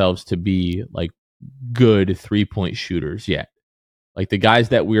proven themselves to be like good 3-point shooters yet. Like the guys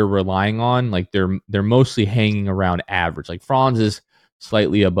that we're relying on, like they're mostly hanging around average. Like Franz is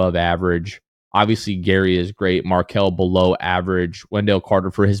slightly above average. Obviously, Gary is great. Markelle below average. Wendell Carter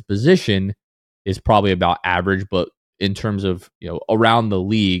for his position is probably about average, but in terms of around the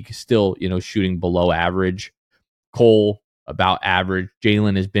league, still shooting below average. Cole about average.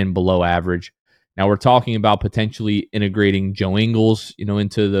 Jalen has been below average. Now we're talking about potentially integrating Joe Ingles,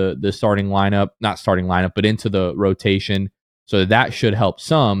 into the starting lineup, not starting lineup, but into the rotation. So that should help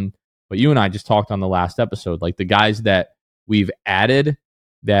some. But you and I just talked on the last episode, like the guys that we've added,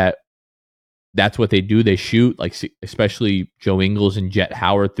 that's what they do. They shoot, like especially Joe Ingles and Jet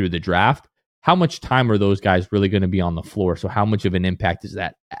Howard through the draft. How much time are those guys really going to be on the floor? So how much of an impact is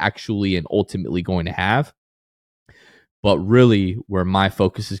that actually and ultimately going to have? But really, where my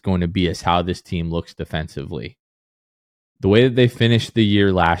focus is going to be is how this team looks defensively. The way that they finished the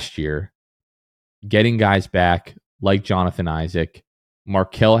year last year, getting guys back like Jonathan Isaac,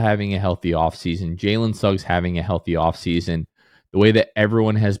 Markelle having a healthy offseason, Jalen Suggs having a healthy offseason, the way that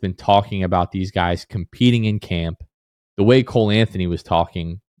everyone has been talking about these guys competing in camp, the way Cole Anthony was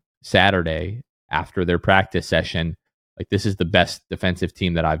talking Saturday after their practice session, like this is the best defensive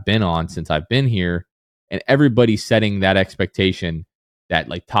team that I've been on since I've been here. And everybody's setting that expectation that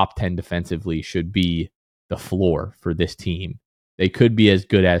like top 10 defensively should be the floor for this team. They could be as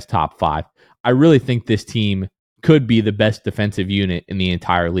good as top 5. I really think this team could be the best defensive unit in the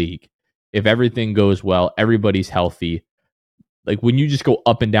entire league. If everything goes well, everybody's healthy. Like when you just go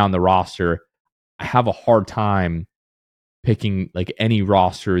up and down the roster, I have a hard time picking like any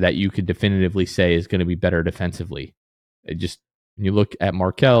roster that you could definitively say is going to be better defensively. When you look at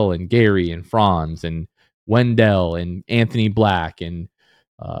Markelle and Gary and Franz and Wendell and Anthony Black and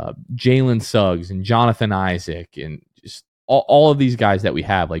Jalen Suggs and Jonathan Isaac and just all of these guys that we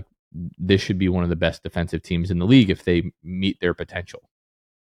have, like this should be one of the best defensive teams in the league if they meet their potential.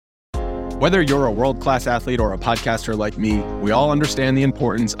 Whether you're a world-class athlete or a podcaster like me, we all understand the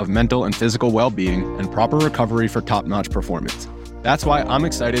importance of mental and physical well-being and proper recovery for top-notch performance. That's why I'm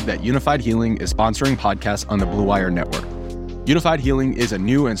excited that Unified Healing is sponsoring podcasts on the Blue Wire Network. Unified Healing is a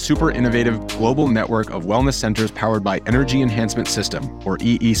new and super innovative global network of wellness centers powered by Energy Enhancement System, or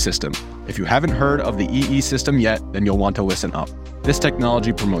EE System. If you haven't heard of the EE System yet, then you'll want to listen up. This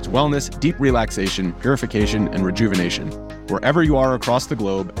technology promotes wellness, deep relaxation, purification, and rejuvenation. Wherever you are across the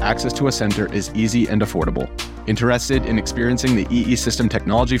globe, access to a center is easy and affordable. Interested in experiencing the EE System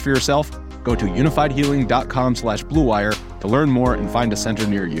technology for yourself? Go to unifiedhealing.com/bluewire to learn more and find a center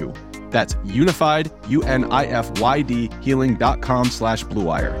near you. That's unified, UNIFYD,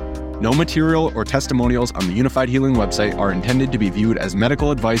 healing.com/bluewire. No material or testimonials on the Unified Healing website are intended to be viewed as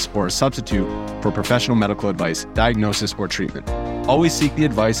medical advice or a substitute for professional medical advice, diagnosis, or treatment. Always seek the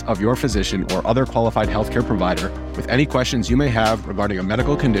advice of your physician or other qualified healthcare provider with any questions you may have regarding a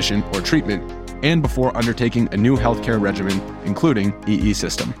medical condition or treatment and before undertaking a new healthcare regimen, including EE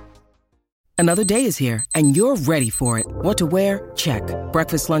system. Another day is here, and you're ready for it. What to wear? Check.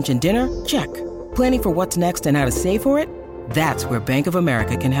 Breakfast, lunch, and dinner? Check. Planning for what's next and how to save for it? That's where Bank of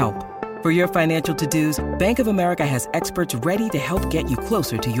America can help. For your financial to-dos, Bank of America has experts ready to help get you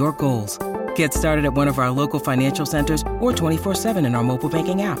closer to your goals. Get started at one of our local financial centers or 24/7 in our mobile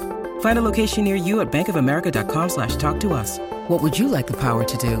banking app. Find a location near you at bankofamerica.com/talktous. What would you like the power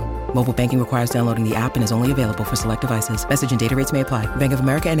to do? Mobile banking requires downloading the app and is only available for select devices. Message and data rates may apply. Bank of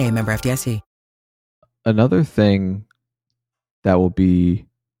America NA, member FDIC. Another thing that will be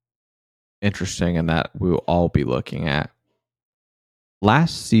interesting and that we will all be looking at.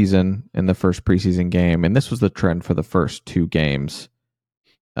 Last season in the first preseason game, and this was the trend for the first two games,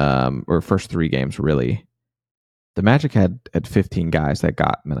 or first three games really, the Magic had 15 guys that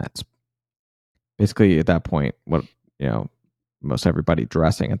got minutes. Basically, at that point, most everybody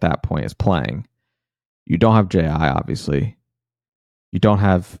dressing at that point is playing. You don't have J.I., obviously. You don't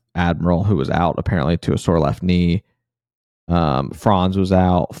have Admiral, who was out apparently to a sore left knee. Franz was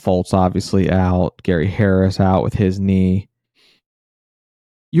out. Fultz obviously out. Gary Harris out with his knee.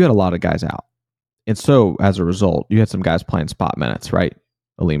 You had a lot of guys out. And so, as a result, you had some guys playing spot minutes, right?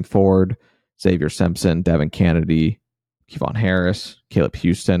 Aleem Ford, Xavier Simpson, Devin Kennedy, Kevon Harris, Caleb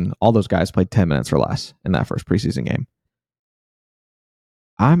Houston. All those guys played 10 minutes or less in that first preseason game.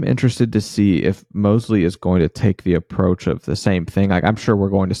 I'm interested to see if Mosley is going to take the approach of the same thing. Like, I'm sure we're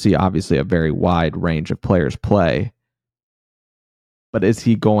going to see, obviously, a very wide range of players play. But is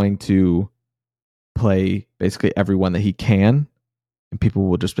he going to play basically everyone that he can? And people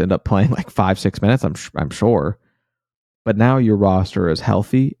will just end up playing like 5-6 minutes, I'm sure. But now your roster is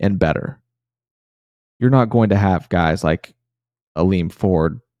healthy and better. You're not going to have guys like Aleem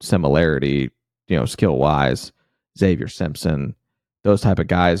Ford, similarity, skill-wise, Xavier Simpson, those type of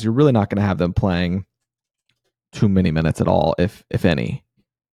guys. You're really not going to have them playing too many minutes at all, if any.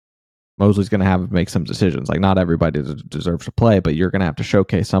 Mosley's going to have to make some decisions. Like, not everybody deserves to play, but you're going to have to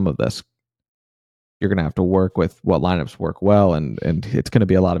showcase some of this. You're going to have to work with what lineups work well, and it's going to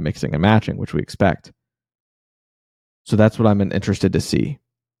be a lot of mixing and matching, which we expect. So that's what I'm interested to see,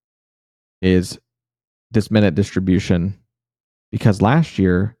 is this minute distribution. Because last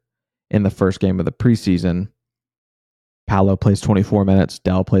year, in the first game of the preseason, Paolo plays 24 minutes,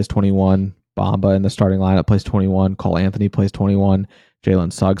 Dell plays 21, Bamba in the starting lineup plays 21, Cole Anthony plays 21,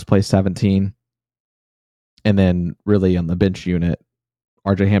 Jalen Suggs plays 17. And then really on the bench unit,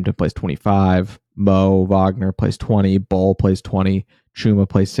 RJ Hampton plays 25, Mo Wagner plays 20, Bull plays 20, Chuma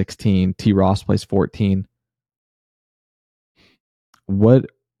plays 16, T. Ross plays 14. What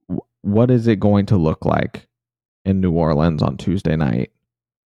is it going to look like in New Orleans on Tuesday night?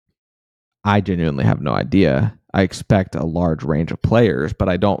 I genuinely have no idea. I expect a large range of players, but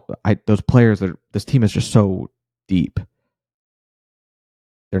this team is just so deep.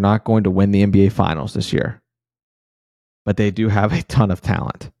 They're not going to win the NBA Finals this year, but they do have a ton of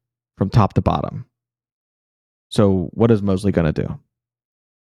talent from top to bottom. So what is Mosley going to do?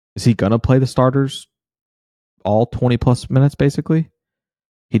 Is he going to play the starters all 20 plus minutes, basically?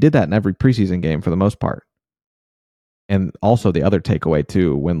 He did that in every preseason game for the most part. And also the other takeaway,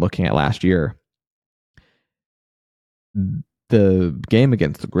 too, when looking at last year, the game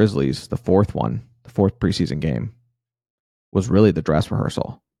against the Grizzlies, the fourth preseason game, was really the dress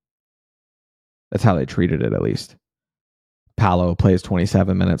rehearsal. That's how they treated it, at least. Paolo plays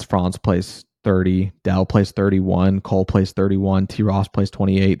 27 minutes, Franz plays 30, Dell plays 31, Cole plays 31, T. Ross plays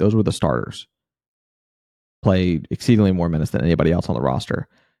 28. Those were the starters. Play exceedingly more minutes than anybody else on the roster.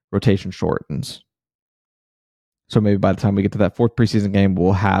 Rotation shortens. So maybe by the time we get to that fourth preseason game,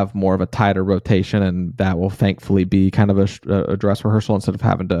 we'll have more of a tighter rotation, and that will thankfully be kind of a dress rehearsal instead of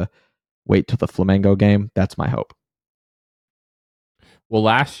having to wait till the Flamengo game. That's my hope. Well,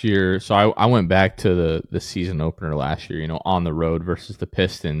 last year, so I went back to the season opener last year, on the road versus the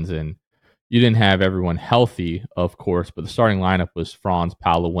Pistons, and you didn't have everyone healthy, of course, but the starting lineup was Franz,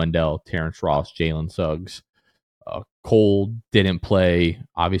 Paolo Wendell, Terrence Ross, Jalen Suggs. Cole didn't play.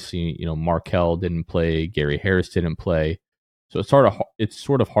 Obviously, Markelle didn't play. Gary Harris didn't play. So it's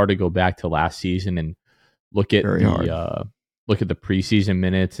sort of hard to go back to last season and look at the preseason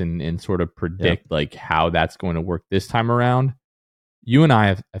minutes and sort of predict like how that's going to work this time around. You and I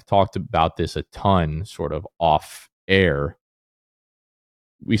have talked about this a ton, sort of off air.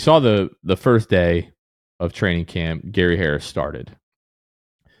 We saw the first day of training camp, Gary Harris started.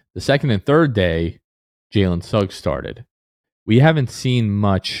 The second and third day, Jalen Suggs started. We haven't seen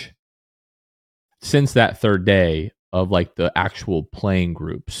much since that third day of like the actual playing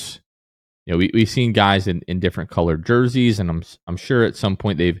groups. You know, we've seen guys in different colored jerseys, and I'm sure at some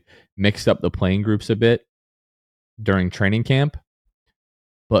point they've mixed up the playing groups a bit during training camp.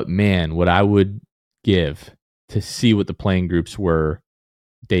 But man, what I would give to see what the playing groups were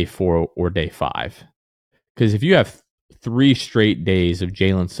day 4 or day 5. Because if you have 3 straight days of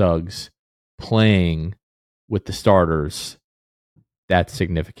Jalen Suggs playing with the starters, that's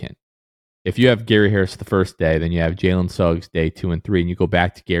significant. If you have Gary Harris the first day, then you have Jalen Suggs day 2 and 3, and you go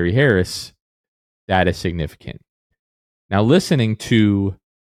back to Gary Harris, that is significant. Now, listening to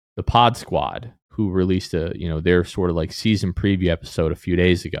the Pod Squad, who released their sort of like season preview episode a few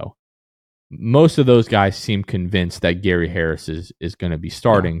days ago, most of those guys seem convinced that Gary Harris is going to be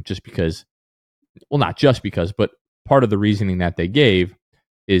starting just because, well, not just because, but part of the reasoning that they gave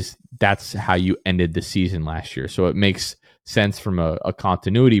is that's how you ended the season last year. So it makes sense from a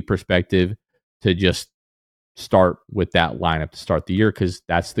continuity perspective to just start with that lineup to start the year, because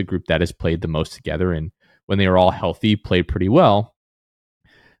that's the group that has played the most together, and when they were all healthy, played pretty well.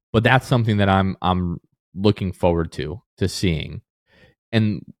 But that's something that I'm looking forward to seeing.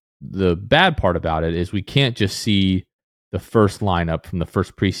 And the bad part about it is we can't just see the first lineup from the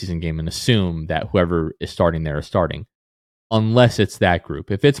first preseason game and assume that whoever is starting there is starting, unless it's that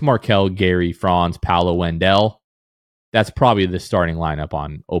group. If it's Markelle, Gary, Franz, Paolo, Wendell, that's probably the starting lineup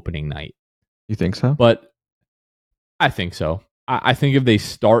on opening night. You think so? But I think so. I think if they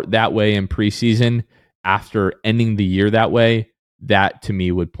start that way in preseason after ending the year that way, that to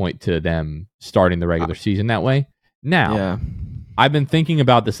me would point to them starting the regular season that way. Now, I've been thinking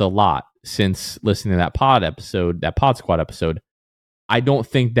about this a lot since listening to that Pod Squad episode. I don't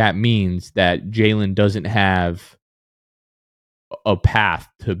think that means that Jalen doesn't have a path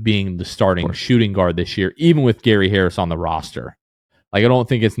to being the starting shooting guard this year, even with Gary Harris on the roster. Like, I don't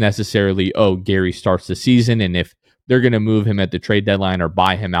think it's necessarily, Gary starts the season, and if they're going to move him at the trade deadline or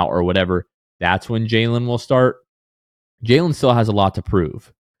buy him out or whatever, that's when Jalen will start. Jalen still has a lot to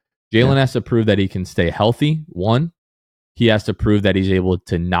prove. Jalen has to prove that he can stay healthy, one. He has to prove that he's able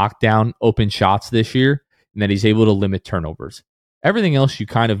to knock down open shots this year and that he's able to limit turnovers. Everything else, you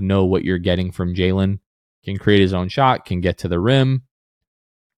kind of know what you're getting from Jalen. Can create his own shot, can get to the rim.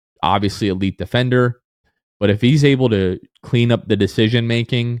 Obviously, elite defender. But if he's able to clean up the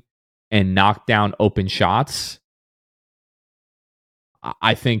decision-making and knock down open shots,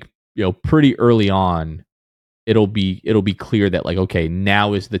 I think, pretty early on, it'll be clear that, like, okay,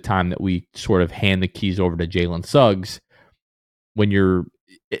 now is the time that we sort of hand the keys over to Jalen Suggs.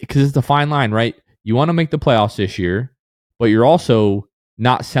 Because it's a fine line, right? You want to make the playoffs this year, but you're also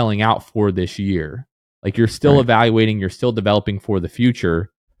not selling out for this year. Like, you're still evaluating, you're still developing for the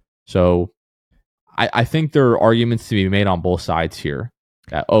future. So I think there are arguments to be made on both sides here.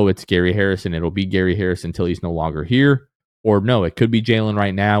 That, it's Gary Harris, and it'll be Gary Harris until he's no longer here. Or no, it could be Jalen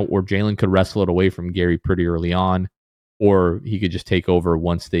right now, or Jalen could wrestle it away from Gary pretty early on, or he could just take over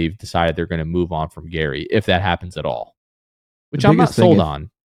once they've decided they're going to move on from Gary, if that happens at all. Which I'm not sold on.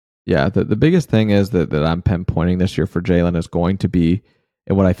 Yeah, the biggest thing is that I'm pinpointing this year for Jalen is going to be,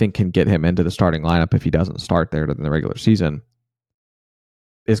 and what I think can get him into the starting lineup if he doesn't start there in the regular season,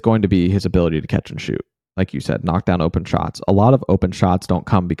 is going to be his ability to catch and shoot. Like you said, knock down open shots. A lot of open shots don't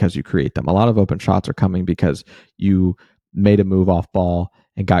come because you create them. A lot of open shots are coming because you made a move off ball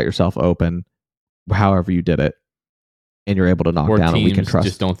and got yourself open, however you did it, and you're able to knock down, and we can trust.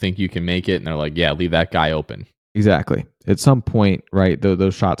 Just don't think you can make it, and they're like, yeah, leave that guy open. Exactly. At some point, right,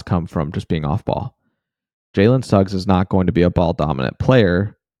 those shots come from just being off ball. Jalen Suggs is not going to be a ball dominant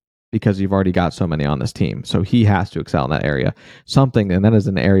player because you've already got so many on this team. So he has to excel in that area. And that is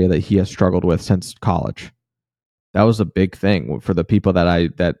an area that he has struggled with since college. That was a big thing for the people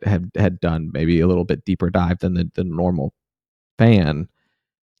that had done maybe a little bit deeper dive than the normal fan.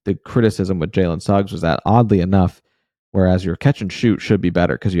 The criticism with Jalen Suggs was that, oddly enough, whereas your catch and shoot should be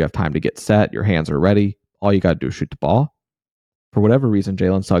better because you have time to get set, your hands are ready, all you got to do is shoot the ball. For whatever reason,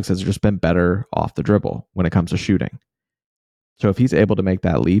 Jalen Suggs has just been better off the dribble when it comes to shooting. So if he's able to make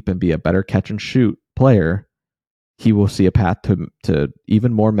that leap and be a better catch and shoot player, he will see a path to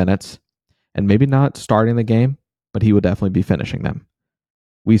even more minutes, and maybe not starting the game, but he will definitely be finishing them.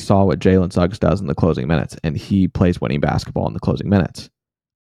 We saw what Jalen Suggs does in the closing minutes, and he plays winning basketball in the closing minutes.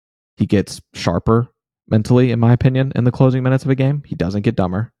 He gets sharper mentally, in my opinion, in the closing minutes of a game. He doesn't get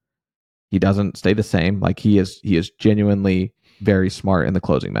dumber. He doesn't stay the same. Like, he is genuinely very smart in the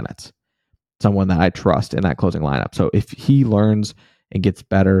closing minutes. Someone that I trust in that closing lineup. So if he learns and gets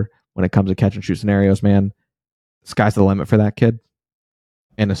better when it comes to catch and shoot scenarios, man, sky's the limit for that kid.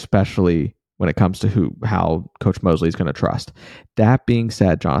 and especially when it comes to how Coach Mosley is going to trust. That being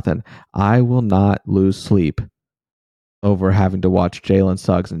said, Jonathan, I will not lose sleep over having to watch Jalen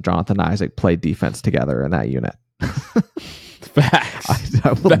Suggs and Jonathan Isaac play defense together in that unit. Facts.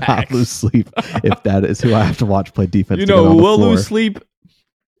 I will not lose sleep if that is who I have to watch play defense. You know, we'll lose sleep.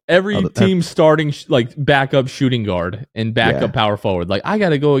 Every team starting like backup shooting guard and backup power forward. Like, I got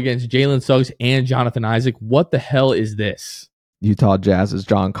to go against Jalen Suggs and Jonathan Isaac. What the hell is this? Utah Jazz's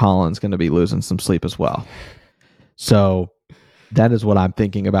John Collins going to be losing some sleep as well. So that is what I'm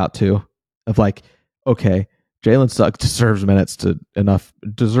thinking about too. Of like, okay, Jalen Suggs deserves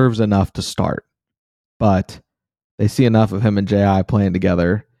enough to start, but they see enough of him and J.I. playing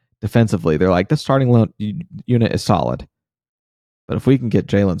together defensively. They're like, the starting unit is solid. But if we can get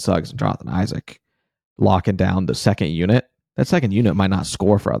Jalen Suggs and Jonathan Isaac locking down the second unit, that second unit might not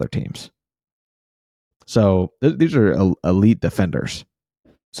score for other teams. So these are elite defenders.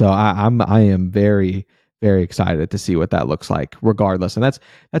 So I am very, very excited to see what that looks like regardless. And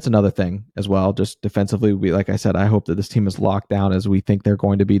that's another thing as well. Just defensively, like I said, I hope that this team is locked down as we think they're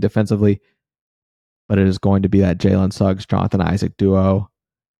going to be defensively. But it is going to be that Jalen Suggs, Jonathan Isaac duo.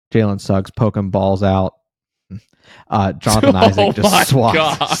 Jalen Suggs poking balls out. Jonathan Isaac just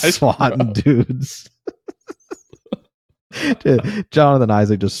swatting dudes. Jonathan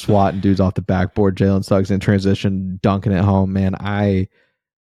Isaac just swatting dudes off the backboard. Jalen Suggs in transition, dunking it home. Man,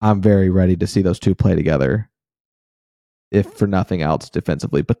 I'm very ready to see those two play together. If for nothing else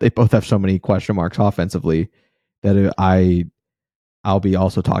defensively, but they both have so many question marks offensively that I'll be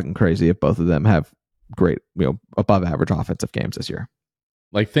also talking crazy if both of them have great, above average offensive games this year.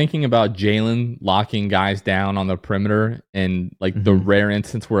 Like, thinking about Jalen locking guys down on the perimeter and like the rare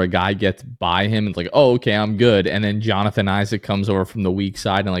instance where a guy gets by him and it's like, oh, okay, I'm good. And then Jonathan Isaac comes over from the weak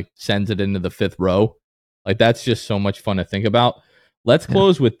side and like sends it into the fifth row. Like, that's just so much fun to think about. Let's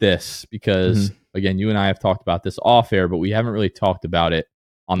close with this because again, you and I have talked about this off air, but we haven't really talked about it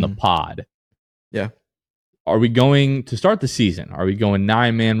on the pod. Yeah. Are we going to start the season? Are we going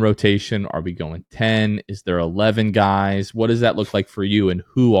 9-man rotation? Are we going 10? Is there 11 guys? What does that look like for you, and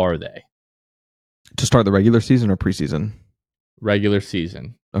who are they? To start the regular season or preseason? Regular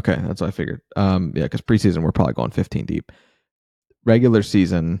season. Okay, that's what I figured. Yeah, because preseason we're probably going 15 deep. Regular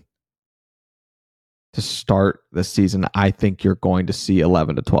season, to start the season, I think you're going to see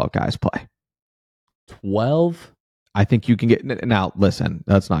 11 to 12 guys play. 12? I think you can get... Now, listen,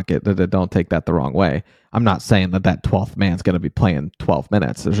 don't take that the wrong way. I'm not saying that 12th man's going to be playing 12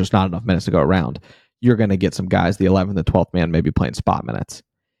 minutes. There's just not enough minutes to go around. You're going to get some guys, the 11th and 12th man, maybe playing spot minutes.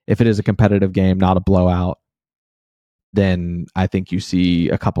 If it is a competitive game, not a blowout, then I think you see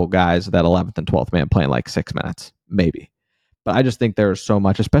a couple guys, that 11th and 12th man, playing like 6 minutes, maybe. But I just think there's so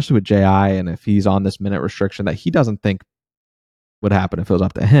much, especially with J.I., and if he's on this minute restriction, that he doesn't think would happen if it was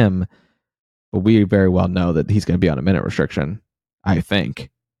up to him. But we very well know that he's going to be on a minute restriction, I think.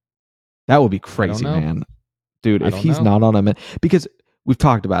 That would be crazy, man. Dude, if he's not on a minute, because we've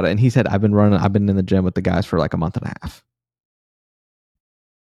talked about it, and he said, I've been in the gym with the guys for like a month and a half.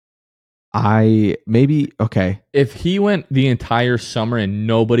 Okay. If he went the entire summer and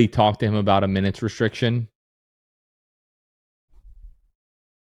nobody talked to him about a minutes restriction,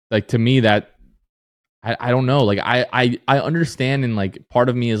 like, to me, that I don't know. Like, I understand, and like part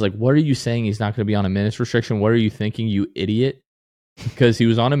of me is like, what are you saying? He's not going to be on a minutes restriction. What are you thinking, you idiot? Because he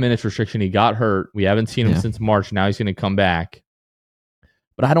was on a minutes restriction. He got hurt. We haven't seen him since March. Now he's going to come back.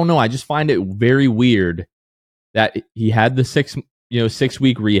 But I don't know. I just find it very weird that he had the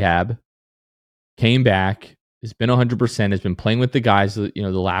 6-week rehab, came back, has been 100%, has been playing with the guys, the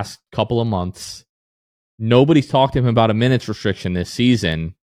last couple of months. Nobody's talked to him about a minutes restriction this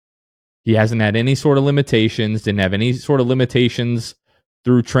season. He hasn't had any sort of limitations, didn't have any sort of limitations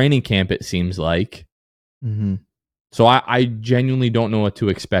through training camp, it seems like. Mm-hmm. So I genuinely don't know what to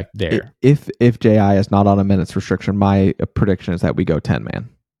expect there. If J.I. is not on a minutes restriction, my prediction is that we go 10-man.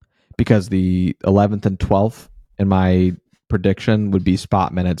 Because the 11th and 12th in my prediction would be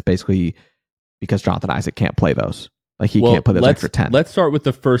spot minutes, basically because Jonathan Isaac can't play those. Like, he can't play those extra 10. Let's start with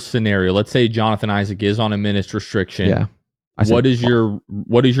the first scenario. Let's say Jonathan Isaac is on a minutes restriction. Yeah. What does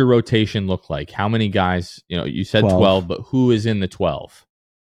your rotation look like? How many guys? You said 12, but who is in the 12?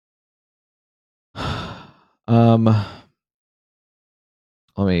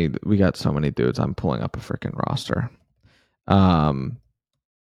 We got so many dudes. I'm pulling up a freaking roster.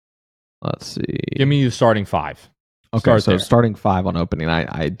 Let's see. Give me the starting 5. Okay, starting 5 on opening night,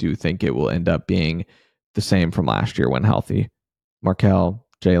 I do think it will end up being the same from last year when healthy. Markelle,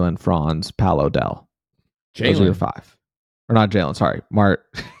 Jalen, Franz, Paolo, Dell. Those are your 5. Or not Jalen, sorry.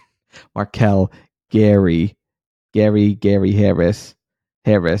 Markelle, Gary Harris,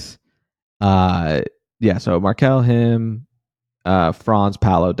 Harris. Yeah, so Markel, him, Franz,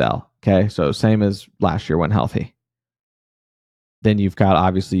 Paolo, Dell. Okay, so same as last year when healthy. Then you've got,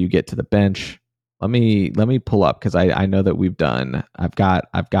 obviously, you get to the bench. Let me pull up, because I know that we've done. I've got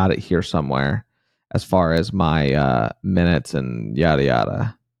it here somewhere as far as my minutes and yada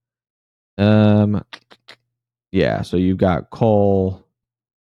yada. Yeah, so you've got Cole,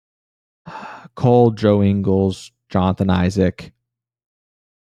 Joe Ingles, Jonathan Isaac,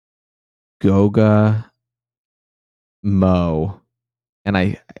 Goga, Mo, and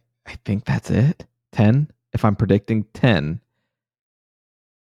I think that's it. 10. If I'm predicting 10,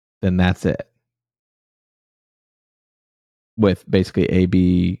 then that's it. With basically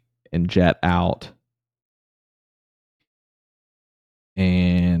AB and Jet out.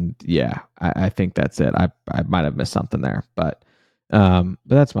 And yeah, I think that's it. I might have missed something there, but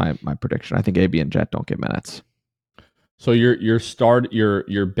that's my prediction. I think AB and Jet don't get minutes. So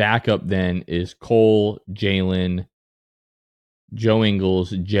your backup then is Cole, Jalen, Joe Ingles,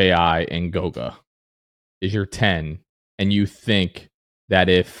 J.I., and Goga is your 10. And you think that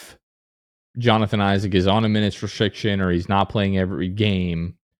if Jonathan Isaac is on a minutes restriction or he's not playing every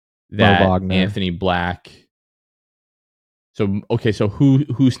game, that Anthony Black. So, okay, so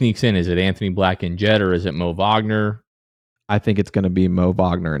who sneaks in? Is it Anthony Black and Jet, or is it Mo Wagner? I think it's going to be Mo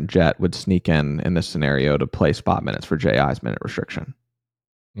Wagner and Jet would sneak in this scenario to play spot minutes for J.I.'s minute restriction.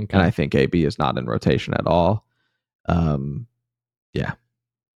 Okay. And I think AB is not in rotation at all. Yeah.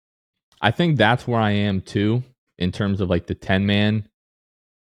 I think that's where I am too, in terms of like the 10-man.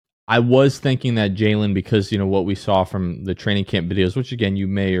 I was thinking that Jalen, because, what we saw from the training camp videos, which again, you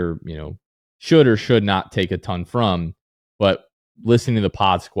may or, should or should not take a ton from, but listening to the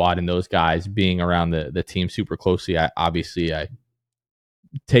pod squad and those guys being around the team super closely, I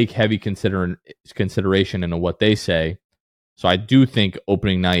take heavy consideration into what they say. So I do think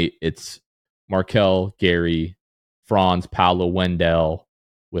opening night, it's Markel, Gary, Franz, Paolo, Wendell,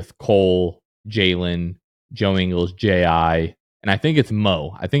 with Cole, Jalen, Joe Ingles, J.I., and I think it's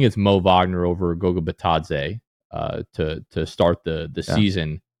Mo. I think it's Mo Wagner over Goga Bitadze to start the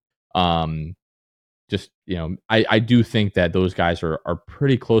season. I do think that those guys are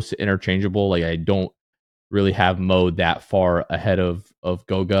pretty close to interchangeable. Like, I don't really have Mo that far ahead of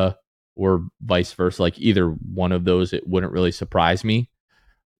Goga, or vice versa. Like, either one of those, it wouldn't really surprise me.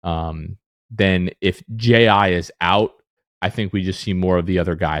 Then if J.I. is out, I think we just see more of the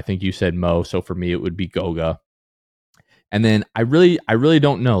other guy. I think you said Mo, so for me it would be Goga. And then I really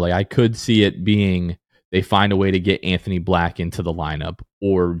don't know. Like, I could see it being they find a way to get Anthony Black into the lineup,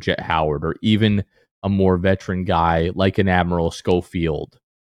 or Jet Howard, or even a more veteran guy like an Admiral Schofield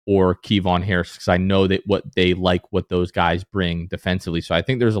or Kevon Harris, because I know that what those guys bring defensively. So I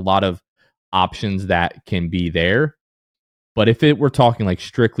think there's a lot of options that can be there. But if we're talking like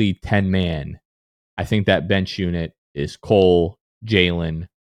strictly 10-man, I think that bench unit is Cole, Jalen,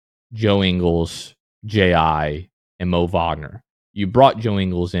 Joe Ingles, J.I., and Mo Wagner. You brought Joe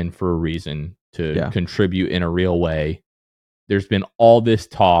Ingles in for a reason, to contribute in a real way. There's been all this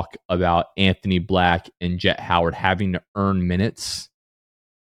talk about Anthony Black and Jet Howard having to earn minutes.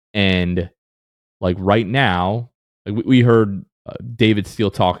 And like right now, like we heard David Steele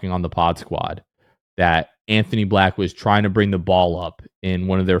talking on the pod squad that Anthony Black was trying to bring the ball up in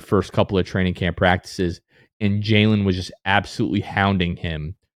one of their first couple of training camp practices, and Jalen was just absolutely hounding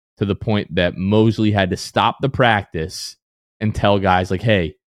him, to the point that Mosley had to stop the practice and tell guys like,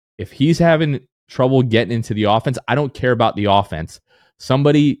 hey, if he's having trouble getting into the offense, I don't care about the offense.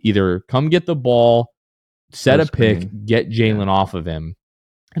 Somebody either come get the ball, set a pick, get Jalen off of him.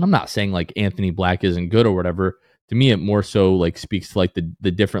 And I'm not saying like Anthony Black isn't good or whatever. To me, it more so like speaks to like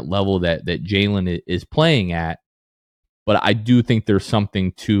the different level that Jalen is playing at. But I do think there's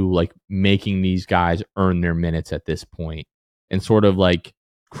something to like making these guys earn their minutes at this point, and sort of like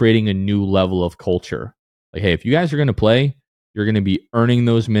creating a new level of culture. Like, hey, if you guys are going to play, you're going to be earning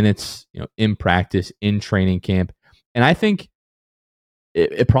those minutes, in practice, in training camp. And I think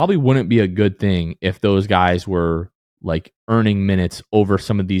it probably wouldn't be a good thing if those guys were like earning minutes over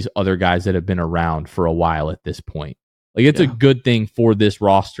some of these other guys that have been around for a while at this point. Like, it's a good thing for this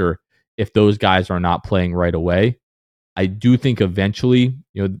roster if those guys are not playing right away. I do think eventually,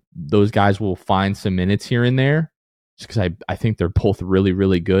 those guys will find some minutes here and there, just because I think they're both really,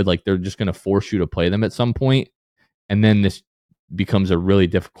 really good. Like, they're just going to force you to play them at some point. And then this becomes a really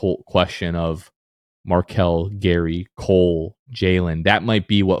difficult question of Markel, Gary, Cole, Jalen. That might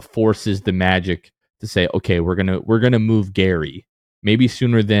be what forces the Magic to say, okay, we're gonna move Gary, maybe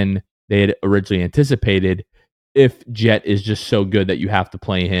sooner than they had originally anticipated, if Jet is just so good that you have to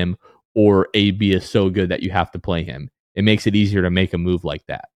play him, or AB is so good that you have to play him. it makes it easier to make a move like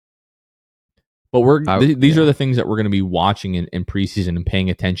that. But these are the things that we're going to be watching in preseason and paying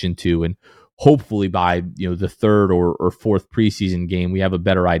attention to, and hopefully by the third or fourth preseason game, we have a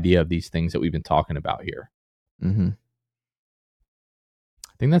better idea of these things that we've been talking about here. Mm-hmm.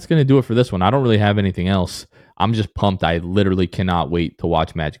 I think that's going to do it for this one. I don't really have anything else. I'm just pumped. I literally cannot wait to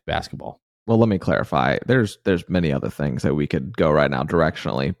watch Magic basketball. Well, let me clarify. There's many other things that we could go right now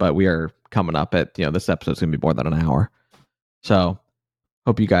directionally, but we are coming up at, this episode's going to be more than an hour. So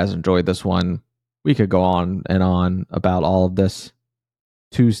hope you guys enjoyed this one. We could go on and on about all of this.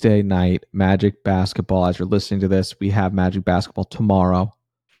 Tuesday night, Magic basketball. As you're listening to this, we have Magic basketball tomorrow.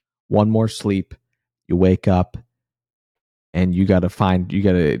 One more sleep. You wake up and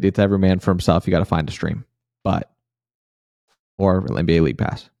it's every man for himself. You got to find a stream, or NBA League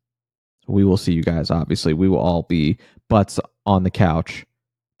Pass. So we will see you guys. Obviously, we will all be butts on the couch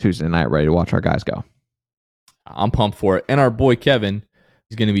Tuesday night, ready to watch our guys go. I'm pumped for it. And our boy Kevin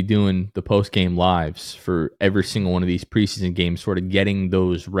is going to be doing the post-game lives for every single one of these preseason games, sort of getting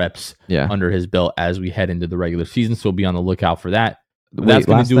those reps under his belt as we head into the regular season. So be on the lookout for that. That's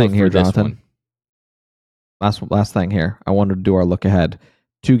going to do it for this one. Last thing here. I wanted to do our look ahead.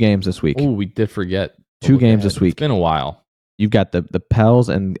 2 games this week. Oh, we did forget. 2 games this week. It's been a while. You've got the Pels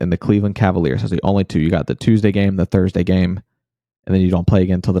and the Cleveland Cavaliers. That's the only 2. You got the Tuesday game, the Thursday game, and then you don't play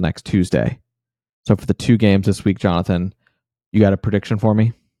again until the next Tuesday. So for the 2 games this week, Jonathan, you got a prediction for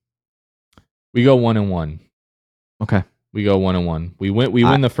me? We go 1-1. Okay. We go 1-1. We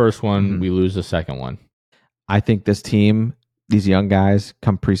win the first one. We lose the second one. I think this team, these young guys,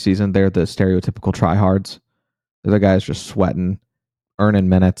 come preseason, they're the stereotypical tryhards. They're the guys just sweating, earning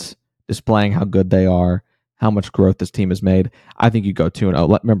minutes, displaying how good they are, how much growth this team has made. I think you go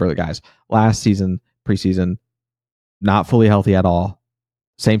 2-0. Remember, the guys, last season, preseason, not fully healthy at all.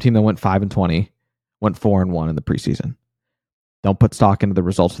 Same team that went 5-20, went 4-1 in the preseason. Don't put stock into the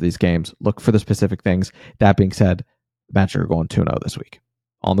results of these games. Look for the specific things. That being said, the Magic are going 2-0 this week.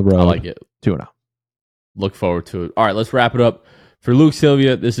 On the road, I like it. 2-0. Look forward to it. All right, let's wrap it up. For Luke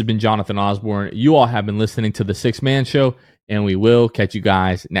Sylvia, this has been Jonathan Osborne. You all have been listening to The Sixth Man Show, and we will catch you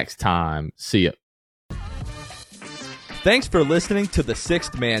guys next time. See ya. Thanks for listening to The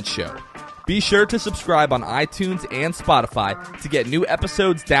Sixth Man Show. Be sure to subscribe on iTunes and Spotify to get new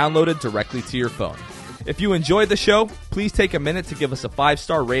episodes downloaded directly to your phone. If you enjoyed the show, please take a minute to give us a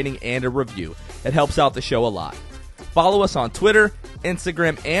 5-star rating and a review. It helps out the show a lot. Follow us on Twitter,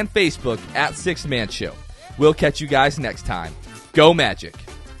 Instagram, and Facebook at Sixth Man Show. We'll catch you guys next time. Go Magic!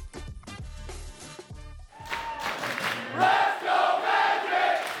 Let's go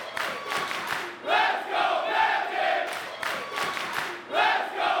Magic! Let's go Magic!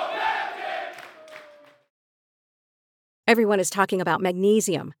 Let's go Magic! Everyone is talking about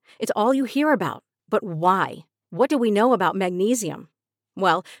magnesium. It's all you hear about. But why? What do we know about magnesium?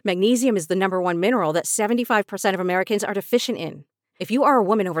 Well, magnesium is the #1 mineral that 75% of Americans are deficient in. If you are a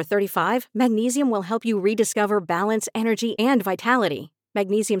woman over 35, magnesium will help you rediscover balance, energy, and vitality.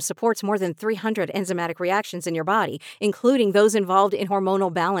 Magnesium supports more than 300 enzymatic reactions in your body, including those involved in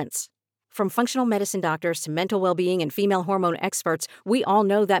hormonal balance. From functional medicine doctors to mental well-being and female hormone experts, we all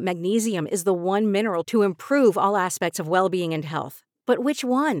know that magnesium is the one mineral to improve all aspects of well-being and health. But which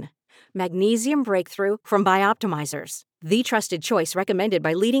one? Magnesium Breakthrough from Bioptimizers, the trusted choice recommended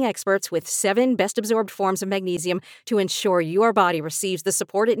by leading experts with 7 best-absorbed forms of magnesium to ensure your body receives the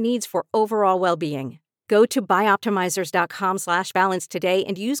support it needs for overall well-being. Go to bioptimizers.com/balance today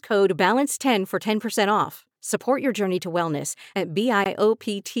and use code BALANCE10 for 10% off. Support your journey to wellness at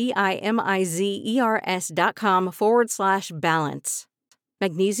bioptimizers.com/balance.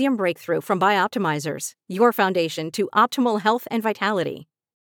 Magnesium Breakthrough from Bioptimizers, your foundation to optimal health and vitality.